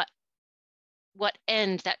what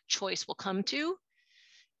end that choice will come to.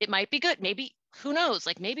 It might be good. Maybe, who knows?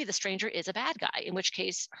 Like maybe the stranger is a bad guy, in which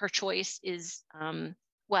case her choice is,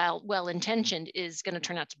 while well-intentioned, is going to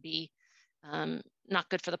turn out to be not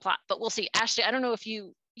good for the plot. But we'll see. Ashley, I don't know if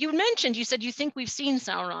you mentioned, you said you think we've seen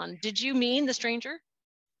Sauron. Did you mean the stranger?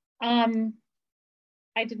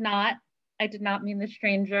 I did not. I did not mean the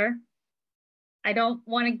stranger. I don't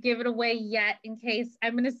want to give it away yet, in case.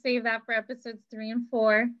 I'm going to save that for episodes 3 and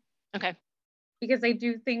 4. Okay. Because I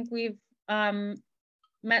do think we've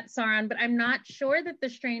met Sauron, but I'm not sure that the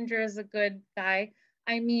stranger is a good guy.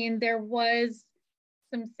 I mean, there was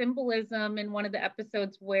some symbolism in one of the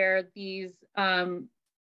episodes where these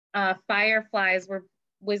fireflies were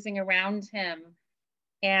whizzing around him,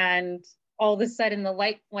 and all of a sudden the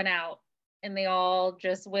light went out and they all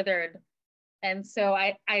just withered. And so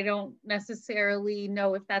I don't necessarily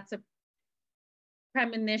know if that's a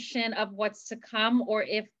premonition of what's to come, or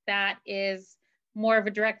if that is more of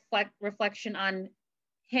a direct reflection on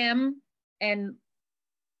him and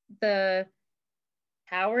the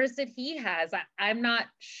powers that he has. I'm not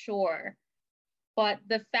sure. But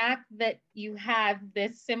the fact that you have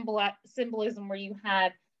this symbolism where you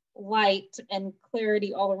had light and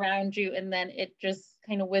clarity all around you, and then it just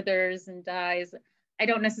kind of withers and dies, I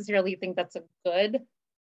don't necessarily think that's a good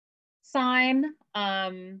sign.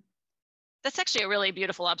 That's actually a really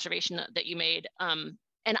beautiful observation that you made.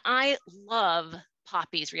 And I love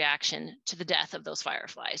Poppy's reaction to the death of those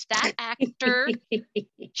fireflies. That actor,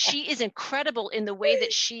 she is incredible in the way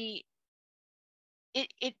that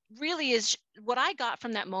it really is. What I got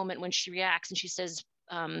from that moment when she reacts and she says,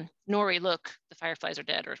 Nori, look, the fireflies are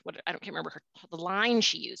dead, or what, I can't remember the line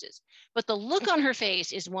she uses, but the look on her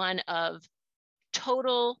face is one of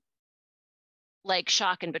total like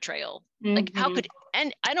shock and betrayal. Like how could,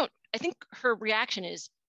 and I think her reaction is,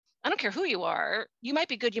 I don't care who you are, you might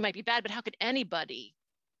be good, you might be bad, but how could anybody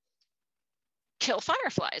kill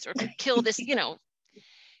fireflies or kill this,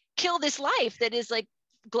 kill this life that is like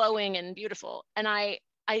glowing and beautiful? And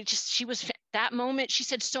she was that moment, she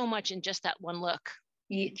said so much in just that one look.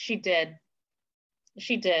 She did.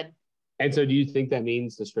 She did. And so do you think that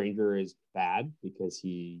means the stranger is bad because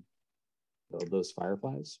he killed those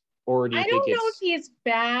fireflies? Or do you I think don't know if he is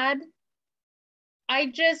bad. I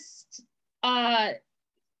just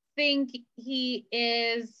think he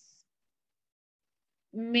is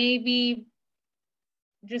maybe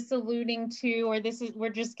just alluding to, or we're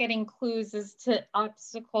just getting clues as to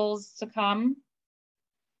obstacles to come.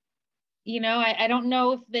 I don't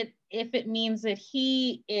know if it means that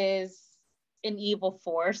he is an evil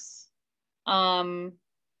force.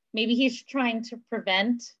 Maybe he's trying to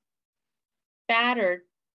prevent that, or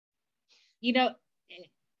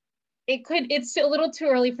it's a little too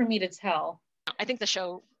early for me to tell. I think the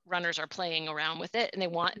show runners are playing around with it, and they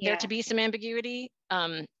want there to be some ambiguity.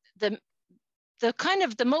 The kind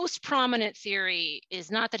of the most prominent theory is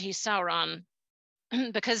not that he's Sauron,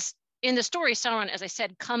 because in the story, Sauron, as I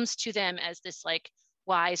said, comes to them as this like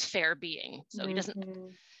wise, fair being. So he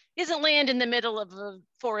doesn't land in the middle of a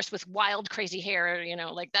forest with wild, crazy hair,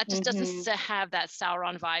 like that just doesn't have that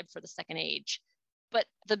Sauron vibe for the Second Age. But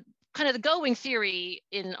the kind of the going theory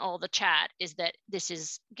in all the chat is that this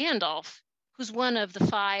is Gandalf, who's one of the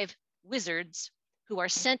 5 wizards who are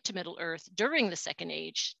sent to Middle-earth during the Second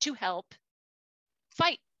Age to help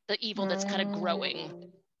fight the evil that's kind of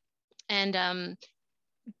growing. And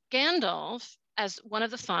Gandalf, as one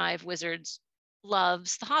of the 5 wizards,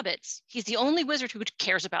 loves the hobbits. He's the only wizard who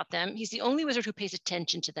cares about them. He's the only wizard who pays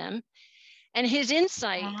attention to them. And his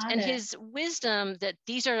insight and his wisdom that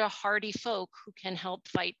these are a hardy folk who can help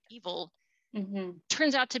fight evil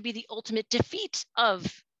turns out to be the ultimate defeat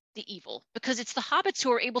of the evil, because it's the hobbits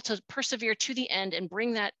who are able to persevere to the end and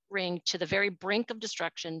bring that ring to the very brink of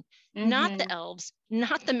destruction, not the elves,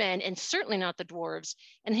 not the men, and certainly not the dwarves.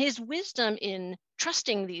 And his wisdom in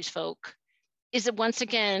trusting these folk is once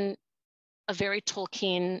again a very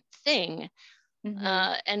Tolkien thing.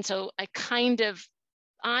 And so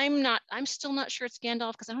I'm still not sure it's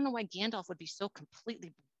Gandalf, because I don't know why Gandalf would be so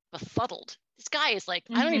completely befuddled. This guy is like,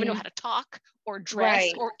 I don't even know how to talk or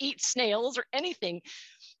dress or eat snails or anything.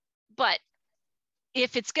 But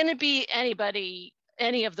if it's going to be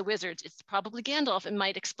any of the wizards, it's probably Gandalf, and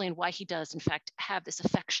might explain why he does, in fact, have this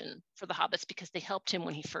affection for the hobbits, because they helped him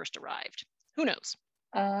when he first arrived. Who knows?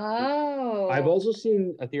 Oh. I've also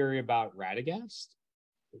seen a theory about Radagast.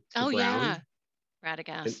 Yeah.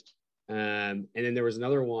 Radagast. And then there was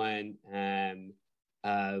another one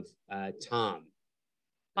of Tom.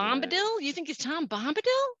 Bombadil? You think it's Tom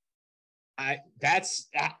Bombadil?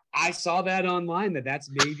 I saw that online, that's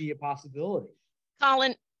maybe a possibility.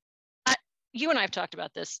 Colin, you and I have talked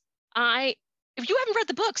about this. If you haven't read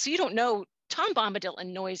the book, so you don't know, Tom Bombadil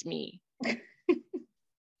annoys me.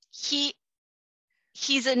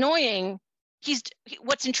 He's annoying.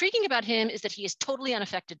 What's intriguing about him is that he is totally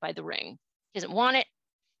unaffected by the ring. He doesn't want it.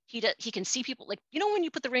 He can see people, like, when you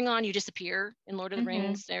put the ring on, you disappear in Lord of the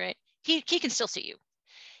Rings, right? He can still see you.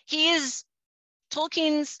 He is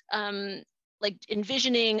Tolkien's like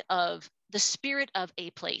envisioning of the spirit of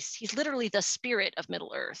a place. He's literally the spirit of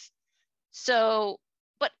Middle-earth. So,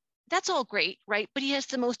 but that's all great, right? But he has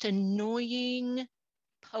the most annoying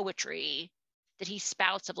poetry that he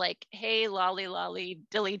spouts of like, hey, lolly, lolly,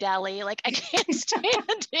 dilly dally. Like, I can't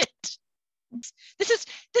stand it. This is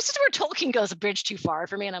where Tolkien goes a bridge too far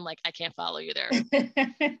for me, and I'm like, I can't follow you there.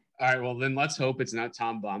 All right, well then let's hope it's not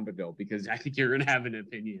Tom Bombadil, because I think you're gonna have an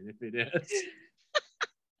opinion if it is.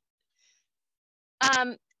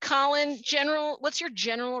 Colin, what's your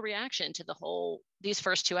general reaction to these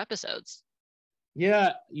first 2 episodes?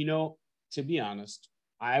 Yeah, to be honest,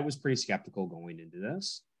 I was pretty skeptical going into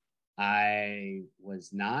this. I was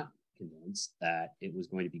not convinced that it was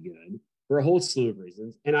going to be good for a whole slew of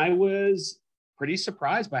reasons. And I was pretty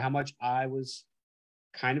surprised by how much I was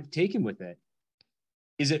kind of taken with it.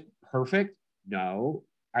 Is it perfect? No.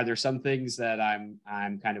 Are there some things that I'm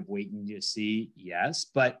kind of waiting to see? Yes.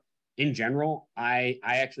 But in general, I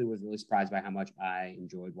actually was really surprised by how much I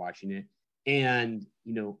enjoyed watching it. And,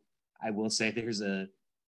 I will say there's a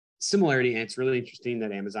similarity, and it's really interesting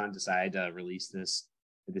that Amazon decided to release this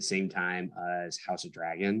at the same time as House of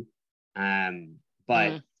Dragon.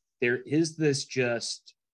 But there is this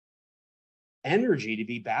just energy to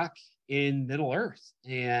be back in Middle-earth,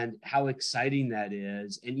 and how exciting that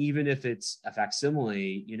is. And even if it's a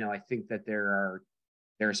facsimile, I think that there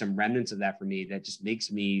are some remnants of that for me that just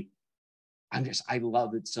makes me, I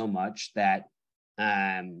love it so much that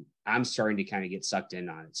I'm starting to kind of get sucked in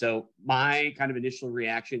on it. So my kind of initial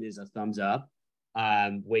reaction is a thumbs up.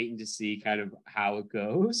 Waiting to see kind of how it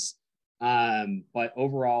goes. But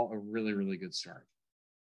overall, a really, really good start.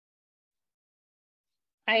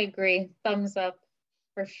 I agree. Thumbs up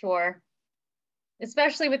for sure.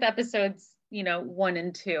 Especially with episodes, 1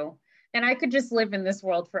 and 2. And I could just live in this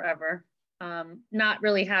world forever. Not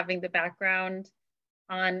really having the background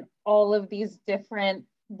on all of these different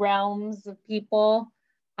realms of people.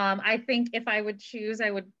 I think if I would choose,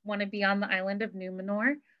 I would want to be on the island of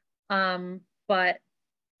Numenor. But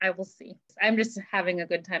I will see. I'm just having a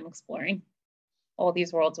good time exploring all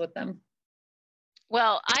these worlds with them.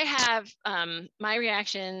 Well, I have my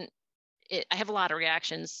reaction. I have a lot of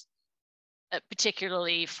reactions,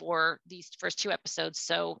 particularly for these first 2 episodes.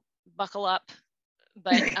 So buckle up.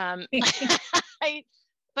 But I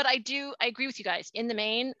agree with you guys. In the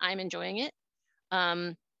main, I'm enjoying it.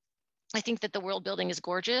 I think that the world building is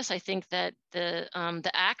gorgeous. I think that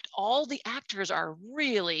all the actors are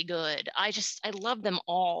really good. I love them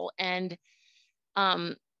all. And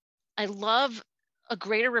I love a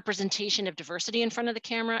greater representation of diversity in front of the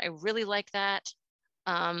camera. I really like that.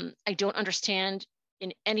 I don't understand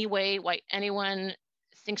in any way why anyone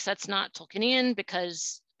thinks that's not Tolkienian,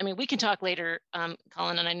 because I mean, we can talk later,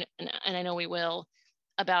 Colin, and I know we will,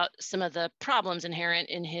 about some of the problems inherent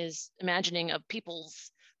in his imagining of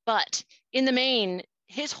peoples. But in the main,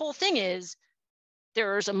 his whole thing is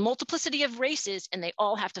there's a multiplicity of races and they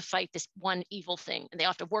all have to fight this one evil thing, and they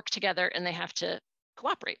have to work together and they have to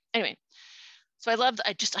cooperate. Anyway, so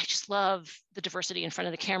I just love the diversity in front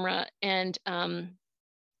of the camera. And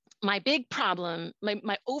my big problem,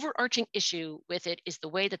 my overarching issue with it is the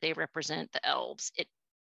way that they represent the elves. It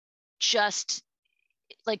just,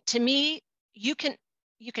 like, to me, you can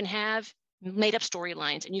have made up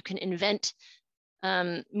storylines and you can invent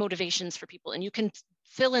motivations for people, and you can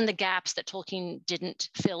fill in the gaps that Tolkien didn't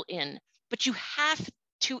fill in, but you have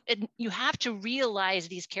to realize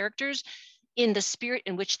these characters in the spirit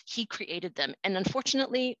in which he created them. And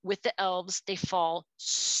unfortunately, with the elves, they fall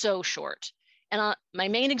so short. And my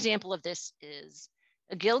main example of this is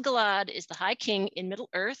Gil-galad is the High King in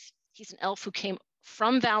Middle-earth. He's an elf who came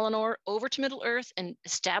from Valinor over to Middle-earth and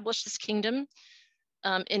established this kingdom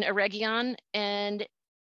in Eregion. And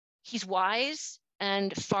he's wise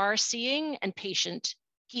and far-seeing and patient.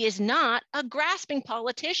 He is not a grasping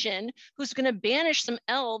politician who's going to banish some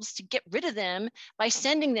elves to get rid of them by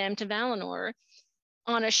sending them to Valinor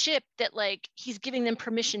on a ship that, like, he's giving them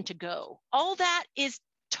permission to go. All that is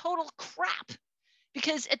total crap,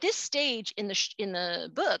 because at this stage in the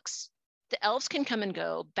books, the elves can come and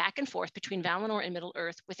go back and forth between Valinor and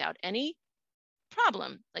Middle-earth without any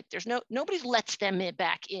problem. Like, there's nobody lets them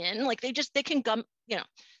back in. Like, they can come,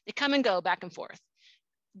 they come and go back and forth.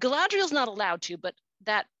 Galadriel's not allowed to, but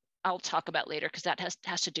that I'll talk about later, because that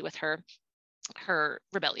has to do with her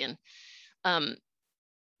rebellion.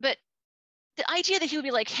 But the idea that he would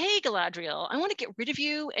be like, hey, Galadriel, I want to get rid of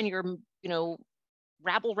you and your,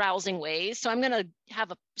 rabble-rousing ways. So I'm going to have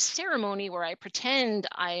a ceremony where I pretend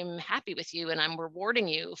I'm happy with you and I'm rewarding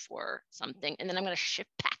you for something. And then I'm going to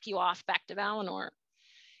pack you off back to Valinor.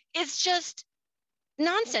 It's just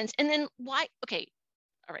nonsense. And then why? Okay.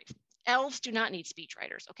 All right. Elves do not need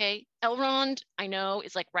speechwriters. Okay. Elrond, I know,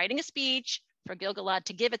 is like writing a speech for Gil-galad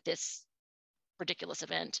to give at this ridiculous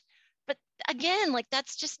event. But again, like,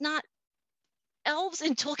 that's just not, elves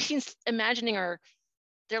in Tolkien's imagining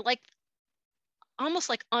they're like almost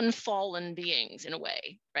like unfallen beings in a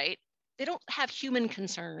way, right? They don't have human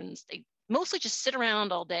concerns. They mostly just sit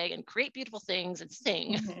around all day and create beautiful things and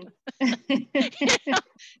sing. Mm-hmm.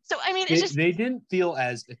 So, I mean, it's they didn't feel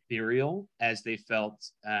as ethereal as they felt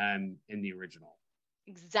in the original.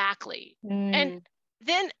 Exactly. And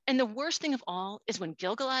the worst thing of all is when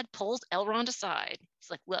Gil-galad pulls Elrond aside.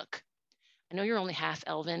 He's like, look, I know you're only half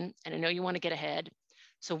elven and I know you want to get ahead.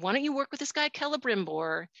 So why don't you work with this guy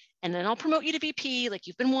Celebrimbor, and then I'll promote you to VP, like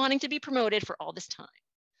you've been wanting to be promoted for all this time.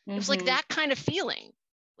 Mm-hmm. It was like that kind of feeling.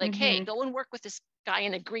 Like, hey, go and work with this guy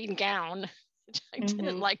in a green gown. I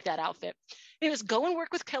didn't like that outfit. It was go and work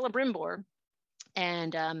with Celebrimbor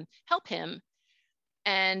and help him.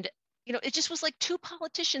 And, it just was like two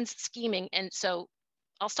politicians scheming. And so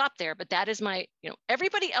I'll stop there. But that is my,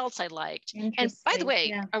 everybody else I liked. And by the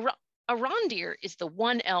way, Arondir is the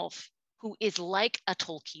one elf who is like a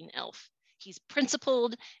Tolkien elf. He's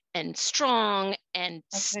principled and strong and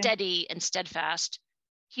steady and steadfast.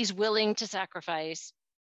 He's willing to sacrifice.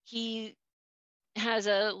 He has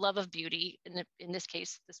a love of beauty, in this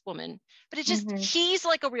case, this woman. But it's just, he's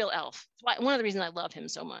like a real elf. One of the reasons I love him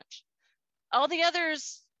so much. All the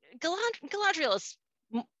others, Galadriel is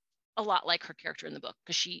a lot like her character in the book,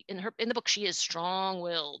 because in the book she is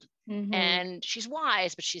strong-willed and she's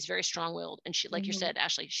wise, but she's very strong-willed, and she, like you said,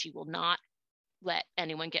 Ashley, she will not let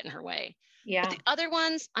anyone get in her way. But the other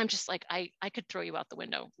ones, I'm just like, I could throw you out the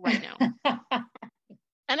window right now.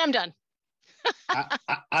 And I'm done.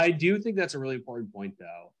 I do think that's a really important point,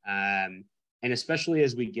 though. And especially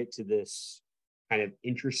as we get to this kind of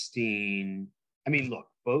interesting, I mean, look,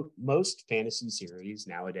 most fantasy series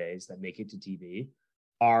nowadays that make it to TV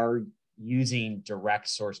are using direct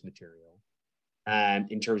source material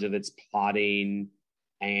in terms of its plotting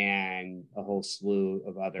and a whole slew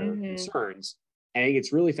of other concerns. And I think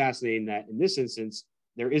it's really fascinating that in this instance,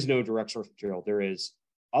 there is no direct source material. There is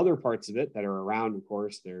other parts of it that are around, of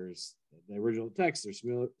course. There's the original text, there's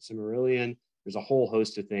Silmarillion, there's a whole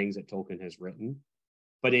host of things that Tolkien has written.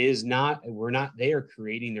 But it is not, they are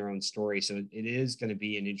creating their own story. So it is going to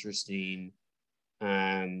be an interesting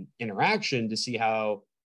interaction to see how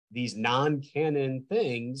these non-canon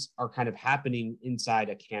things are kind of happening inside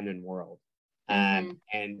a canon world. And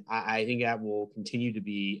I think that will continue to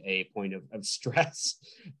be a point of stress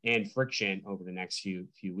and friction over the next few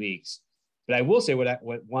weeks. But I will say what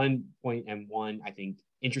one point and one, I think,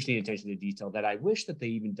 interesting attention to detail that I wish that they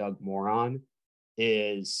even dug more on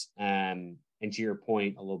is, and to your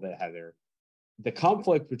point a little bit, Heather, the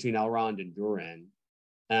conflict between Elrond and Durin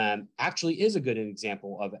actually is a good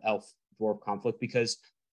example of elf-dwarf conflict because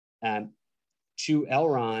to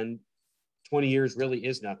Elrond, 20 years really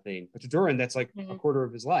is nothing, but to Durin, that's like a quarter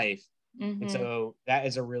of his life. And so that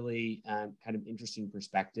is a really kind of interesting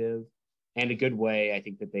perspective and a good way, I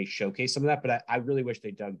think, that they showcase some of that, but I really wish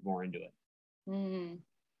they dug more into it.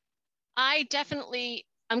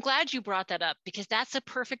 I'm glad you brought that up because that's a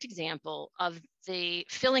perfect example of the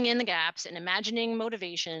filling in the gaps and imagining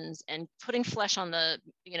motivations and putting flesh on the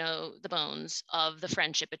bones of the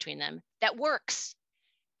friendship between them. That works.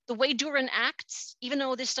 The way Durin acts, even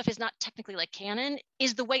though this stuff is not technically like canon,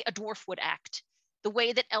 is the way a dwarf would act. The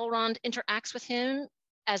way that Elrond interacts with him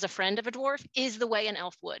as a friend of a dwarf is the way an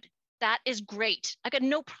elf would. That is great. I got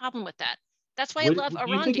no problem with that. That's why I love Arondir.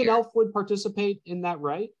 Do you think an elf would participate in that,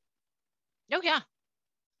 right? Oh, yeah.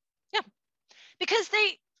 Yeah. Because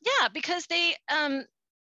they're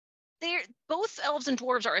both elves and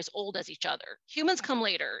dwarves are as old as each other. Humans come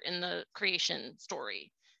later in the creation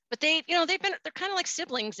story. But they're kind of like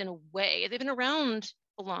siblings in a way. They've been around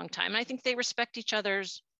a long time. And I think they respect each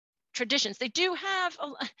other's traditions. They do have,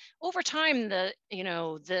 over time, the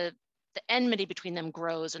enmity between them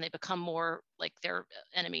grows and they become more like their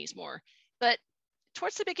enemies more. But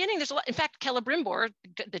towards the beginning, there's a lot. In fact, Celebrimbor,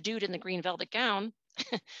 the dude in the green velvet gown,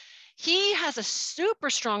 he has a super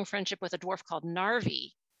strong friendship with a dwarf called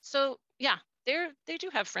Narvi. So yeah, they do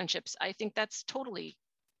have friendships. I think that's totally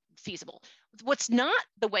feasible. What's not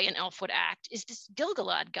the way an elf would act is this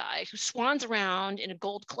Gil-galad guy who swans around in a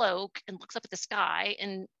gold cloak and looks up at the sky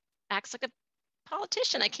and acts like a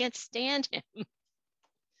politician. I can't stand him.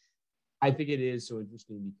 I think it is so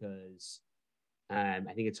interesting because I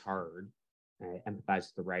think it's hard. I empathize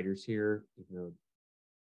with the writers here, even though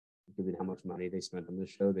given how much money they spent on this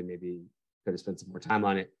show, they maybe could have spent some more time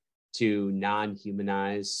on it to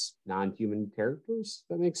non-humanize non-human characters. If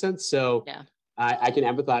that makes sense. So yeah. I can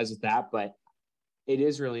empathize with that, but it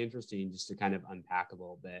is really interesting just to kind of unpack a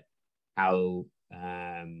little bit how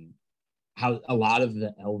a lot of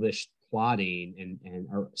the elvish plotting and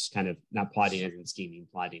or kind of not plotting as in scheming,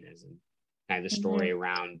 plotting as in kind of the story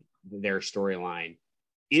around their storyline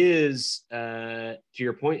is, to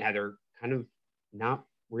your point, Heather, kind of not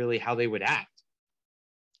really how they would act.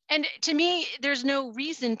 And to me, there's no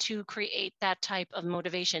reason to create that type of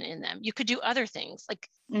motivation in them. You could do other things. Like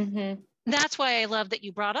that's why I love that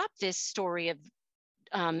you brought up this story of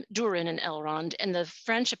Durin and Elrond and the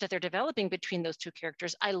friendship that they're developing between those two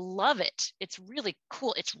characters. I love it. It's really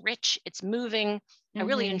cool. It's rich. It's moving. I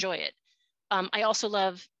really enjoy it. I also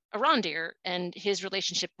love Arondir and his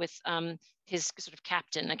relationship with his sort of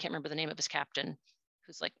captain. I can't remember the name of his captain,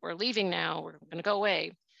 who's like, we're leaving now. We're going to go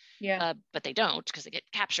away. Yeah. But they don't because they get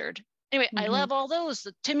captured. Anyway, I love all those.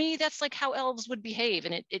 To me, that's like how elves would behave,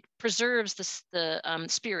 and it preserves the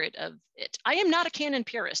spirit of it. I am not a canon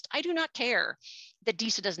purist. I do not care that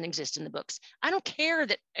Disa doesn't exist in the books. I don't care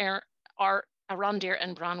that Arondir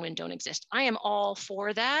and Bronwyn don't exist. I am all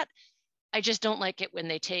for that. I just don't like it when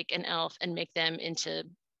they take an elf and make them into,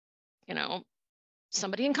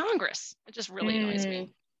 somebody in Congress. It just really annoys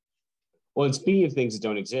me. Well, and speaking of things that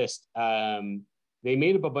don't exist, they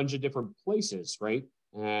made up a bunch of different places, right?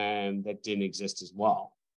 That didn't exist as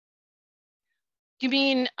well. You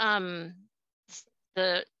mean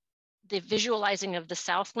the visualizing of the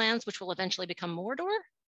Southlands, which will eventually become Mordor?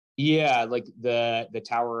 Yeah, like the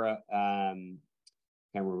Tower. Can't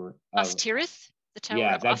remember. Ostirith. The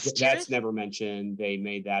Tower of Ostirith. That's never mentioned. They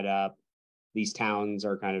made that up. These towns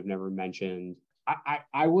are kind of never mentioned.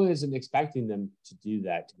 I wasn't expecting them to do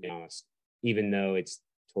that, to be honest, even though it's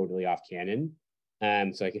totally off canon.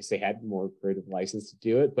 So I guess they had more creative license to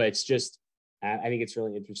do it, but it's just, I think it's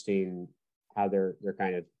really interesting how they're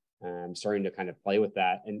kind of starting to kind of play with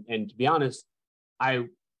that. And to be honest, I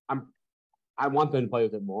want them to play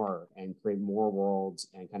with it more and create more worlds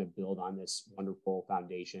and kind of build on this wonderful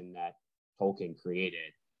foundation that Tolkien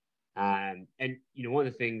created. And one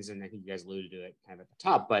of the things, and I think you guys alluded to it kind of at the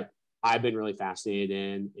top, but I've been really fascinated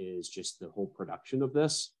in is just the whole production of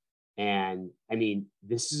this. And I mean,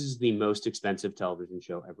 this is the most expensive television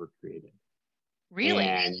show ever created. Really?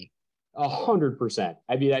 And 100%.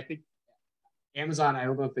 I mean, I think Amazon, I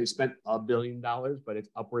don't know if they spent $1 billion, but it's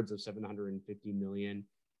upwards of $750 million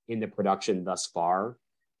in the production thus far.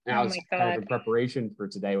 And I was kind of in preparation for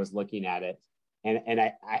today, was looking at it. And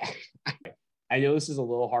I know this is a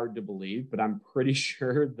little hard to believe, but I'm pretty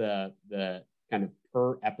sure the kind of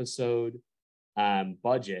per episode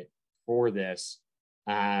budget for this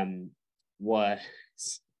was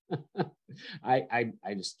I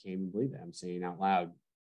just can't even believe that I'm saying out loud.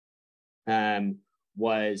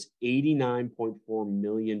 Was $89.4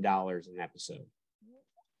 million an episode.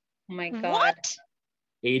 Oh my God. What?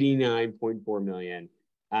 89.4 million.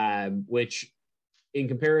 Which in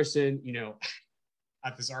comparison,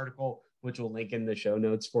 at this article, which we'll link in the show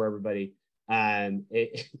notes for everybody,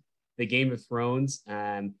 the Game of Thrones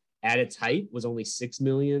at its height was only 6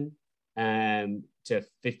 million to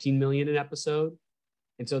 15 million an episode.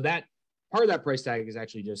 And so that part of that price tag is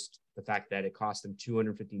actually just the fact that it cost them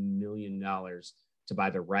 $250 million to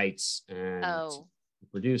buy the rights and to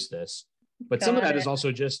produce this. But some of that is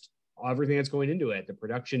also just everything that's going into it, the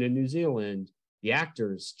production in New Zealand, the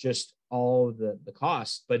actors, just all the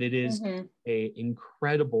costs. But it is an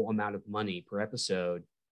incredible amount of money per episode.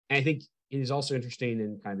 And I think it is also interesting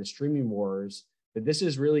in kind of the streaming wars that this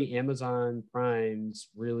is really Amazon Prime's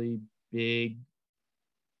really big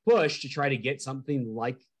push to try to get something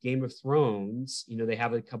like Game of Thrones. They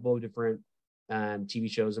have a couple of different TV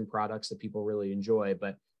shows and products that people really enjoy,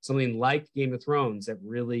 but something like Game of Thrones that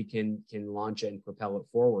really can launch it and propel it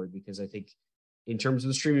forward. Because I think in terms of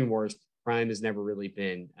the streaming wars, Prime has never really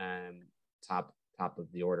been top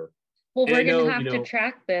of the order. Well, we're going to have to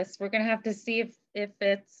track this. We're going to have to see if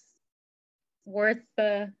it's worth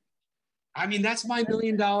the... I mean, that's my $1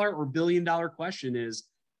 million or $1 billion question is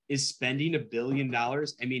spending $1 billion.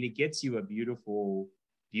 I mean, it gets you a beautiful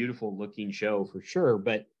looking show for sure,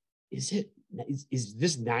 but is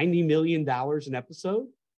this $90 million an episode?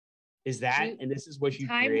 Is that, and this is what you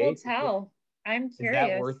time create? Will tell. I'm curious. Is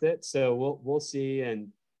that worth it? So we'll see. And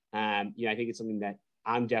I think it's something that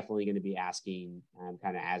I'm definitely going to be asking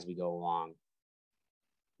kind of as we go along.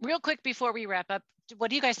 Real quick before we wrap up, what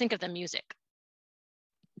do you guys think of the music?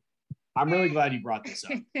 I'm really glad you brought this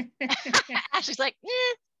up. Ashley's like,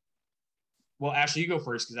 eh. Well, Ashley, you go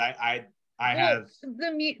first because I have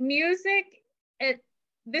the music.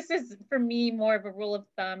 This is for me more of a rule of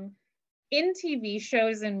thumb. In TV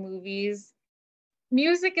shows and movies,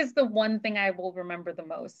 music is the one thing I will remember the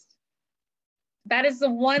most. That is the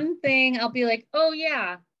one thing I'll be like, oh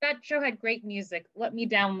yeah, that show had great music. Let me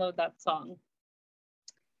download that song.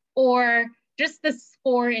 Or just the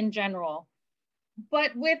score in general.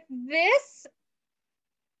 But with this,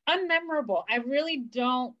 unmemorable. I really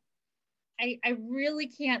don't, I really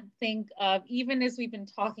can't think of, even as we've been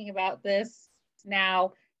talking about this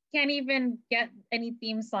now, can't even get any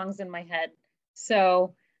theme songs in my head.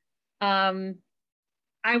 So I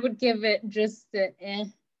would give it just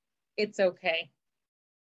it's okay.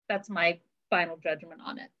 That's my final judgment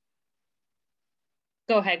on it.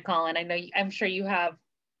 Go ahead, Colin. I'm sure you have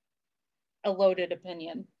a loaded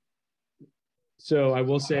opinion. So I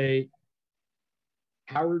will say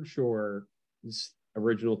Howard Shore's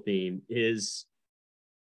original theme is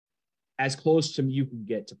as close to you can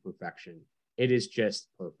get to perfection. It is just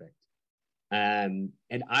perfect. And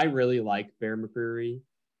I really like Bear McCreary,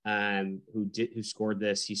 who scored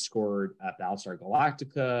this. He scored Battlestar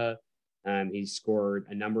Galactica. He scored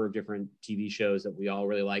a number of different TV shows that we all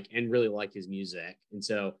really like and really like his music. And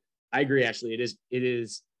so I agree, Ashley, it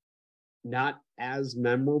is not as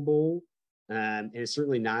memorable. And it's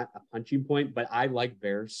certainly not a punching point, but I like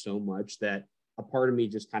Bear so much that a part of me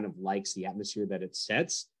just kind of likes the atmosphere that it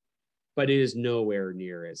sets, but it is nowhere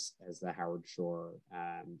near as the Howard Shore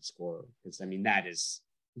score. Because I mean,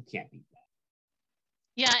 you can't beat that.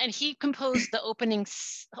 Yeah, and he composed the opening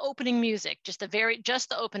music, just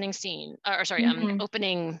the opening scene,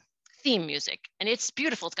 opening theme music, and it's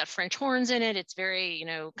beautiful. It's got French horns in it. It's very,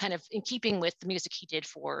 kind of in keeping with the music he did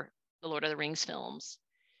for the Lord of the Rings films.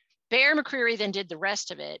 Bear McCreary then did the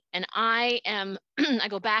rest of it, and I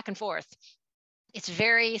go back and forth. It's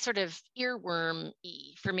very sort of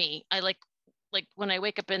earworm-y for me. I like when I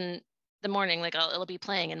wake up in the morning, like it'll be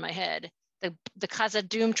playing in my head. The Casa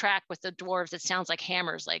Doom track with the dwarves, it sounds like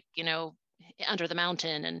hammers, like, you know, Under the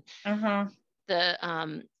Mountain, and the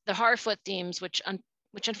Harfoot themes, which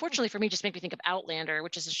unfortunately for me just make me think of Outlander,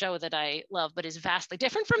 which is a show that I love, but is vastly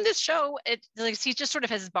different from this show. It like he just sort of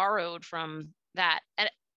has borrowed from that.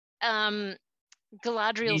 And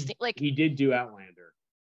Galadriel's like he did do Outlander.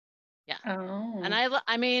 Yeah. Oh. And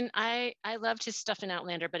I loved his stuff in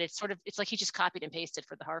Outlander, but it's like he just copied and pasted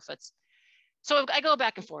for the Harfoots. So I go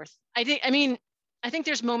back and forth. I think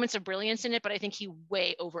there's moments of brilliance in it, but I think he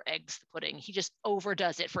way over eggs the pudding. He just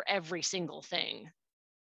overdoes it for every single thing.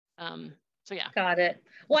 So yeah. Got it.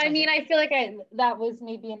 Well, I mean, I feel like that was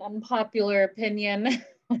maybe an unpopular opinion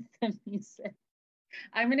with the music.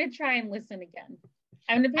 I'm gonna try and listen again.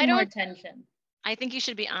 I'm gonna pay more attention. I think you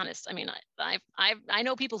should be honest. I mean, I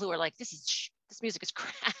know people who are like, this music is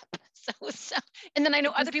crap. So, and then I know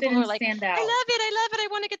other people who are like, I love it. I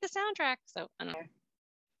want to get the soundtrack. So I don't know.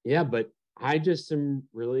 Yeah, but I just am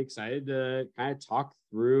really excited to kind of talk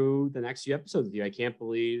through the next few episodes with you. I can't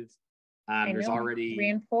believe there's already 3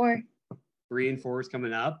 and 4. 3 and 4 is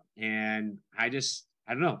coming up, and I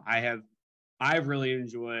don't know. I've really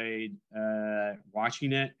enjoyed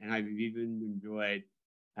watching it, and I've even enjoyed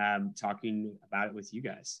talking about it with you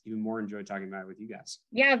guys. Even more enjoyed talking about it with you guys.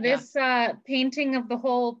 Yeah, this painting of the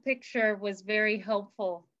whole picture was very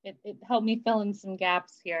helpful. It helped me fill in some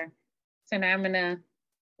gaps here. So now I'm gonna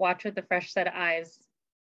watch with a fresh set of eyes.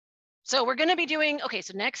 So we're going to be doing,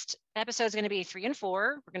 so next episode is going to be 3 and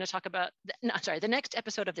 4. We're going to talk about, the next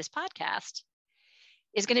episode of this podcast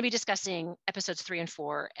is going to be discussing episodes 3 and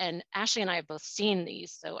 4. And Ashley and I have both seen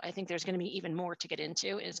these. So I think there's going to be even more to get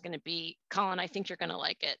into. It's going to be, Colin, I think you're going to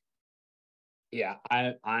like it. Yeah,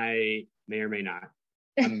 I may or may not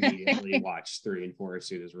immediately watch 3 and 4 as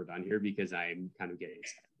soon as we're done here, because I'm kind of getting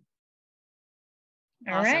excited.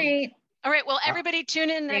 Awesome. All right. Well, everybody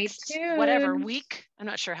tune in next whatever week. I'm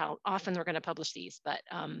not sure how often we're going to publish these, but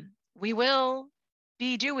we will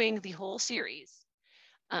be doing the whole series.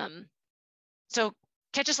 So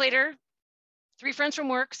catch us later. 3 friends from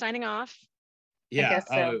work signing off. Yeah.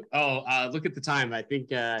 Look at the time. I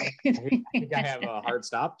think I have a hard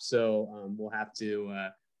stop, so we'll have to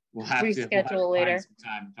reschedule later. Find some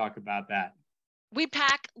time to talk about that. We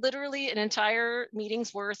pack literally an entire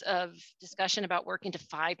meeting's worth of discussion about work into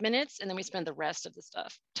 5 minutes, and then we spend the rest of the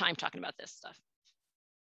time talking about this stuff.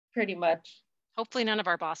 Pretty much. Hopefully none of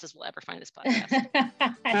our bosses will ever find this podcast.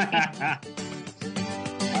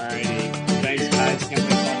 All righty. Thanks,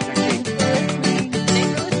 guys.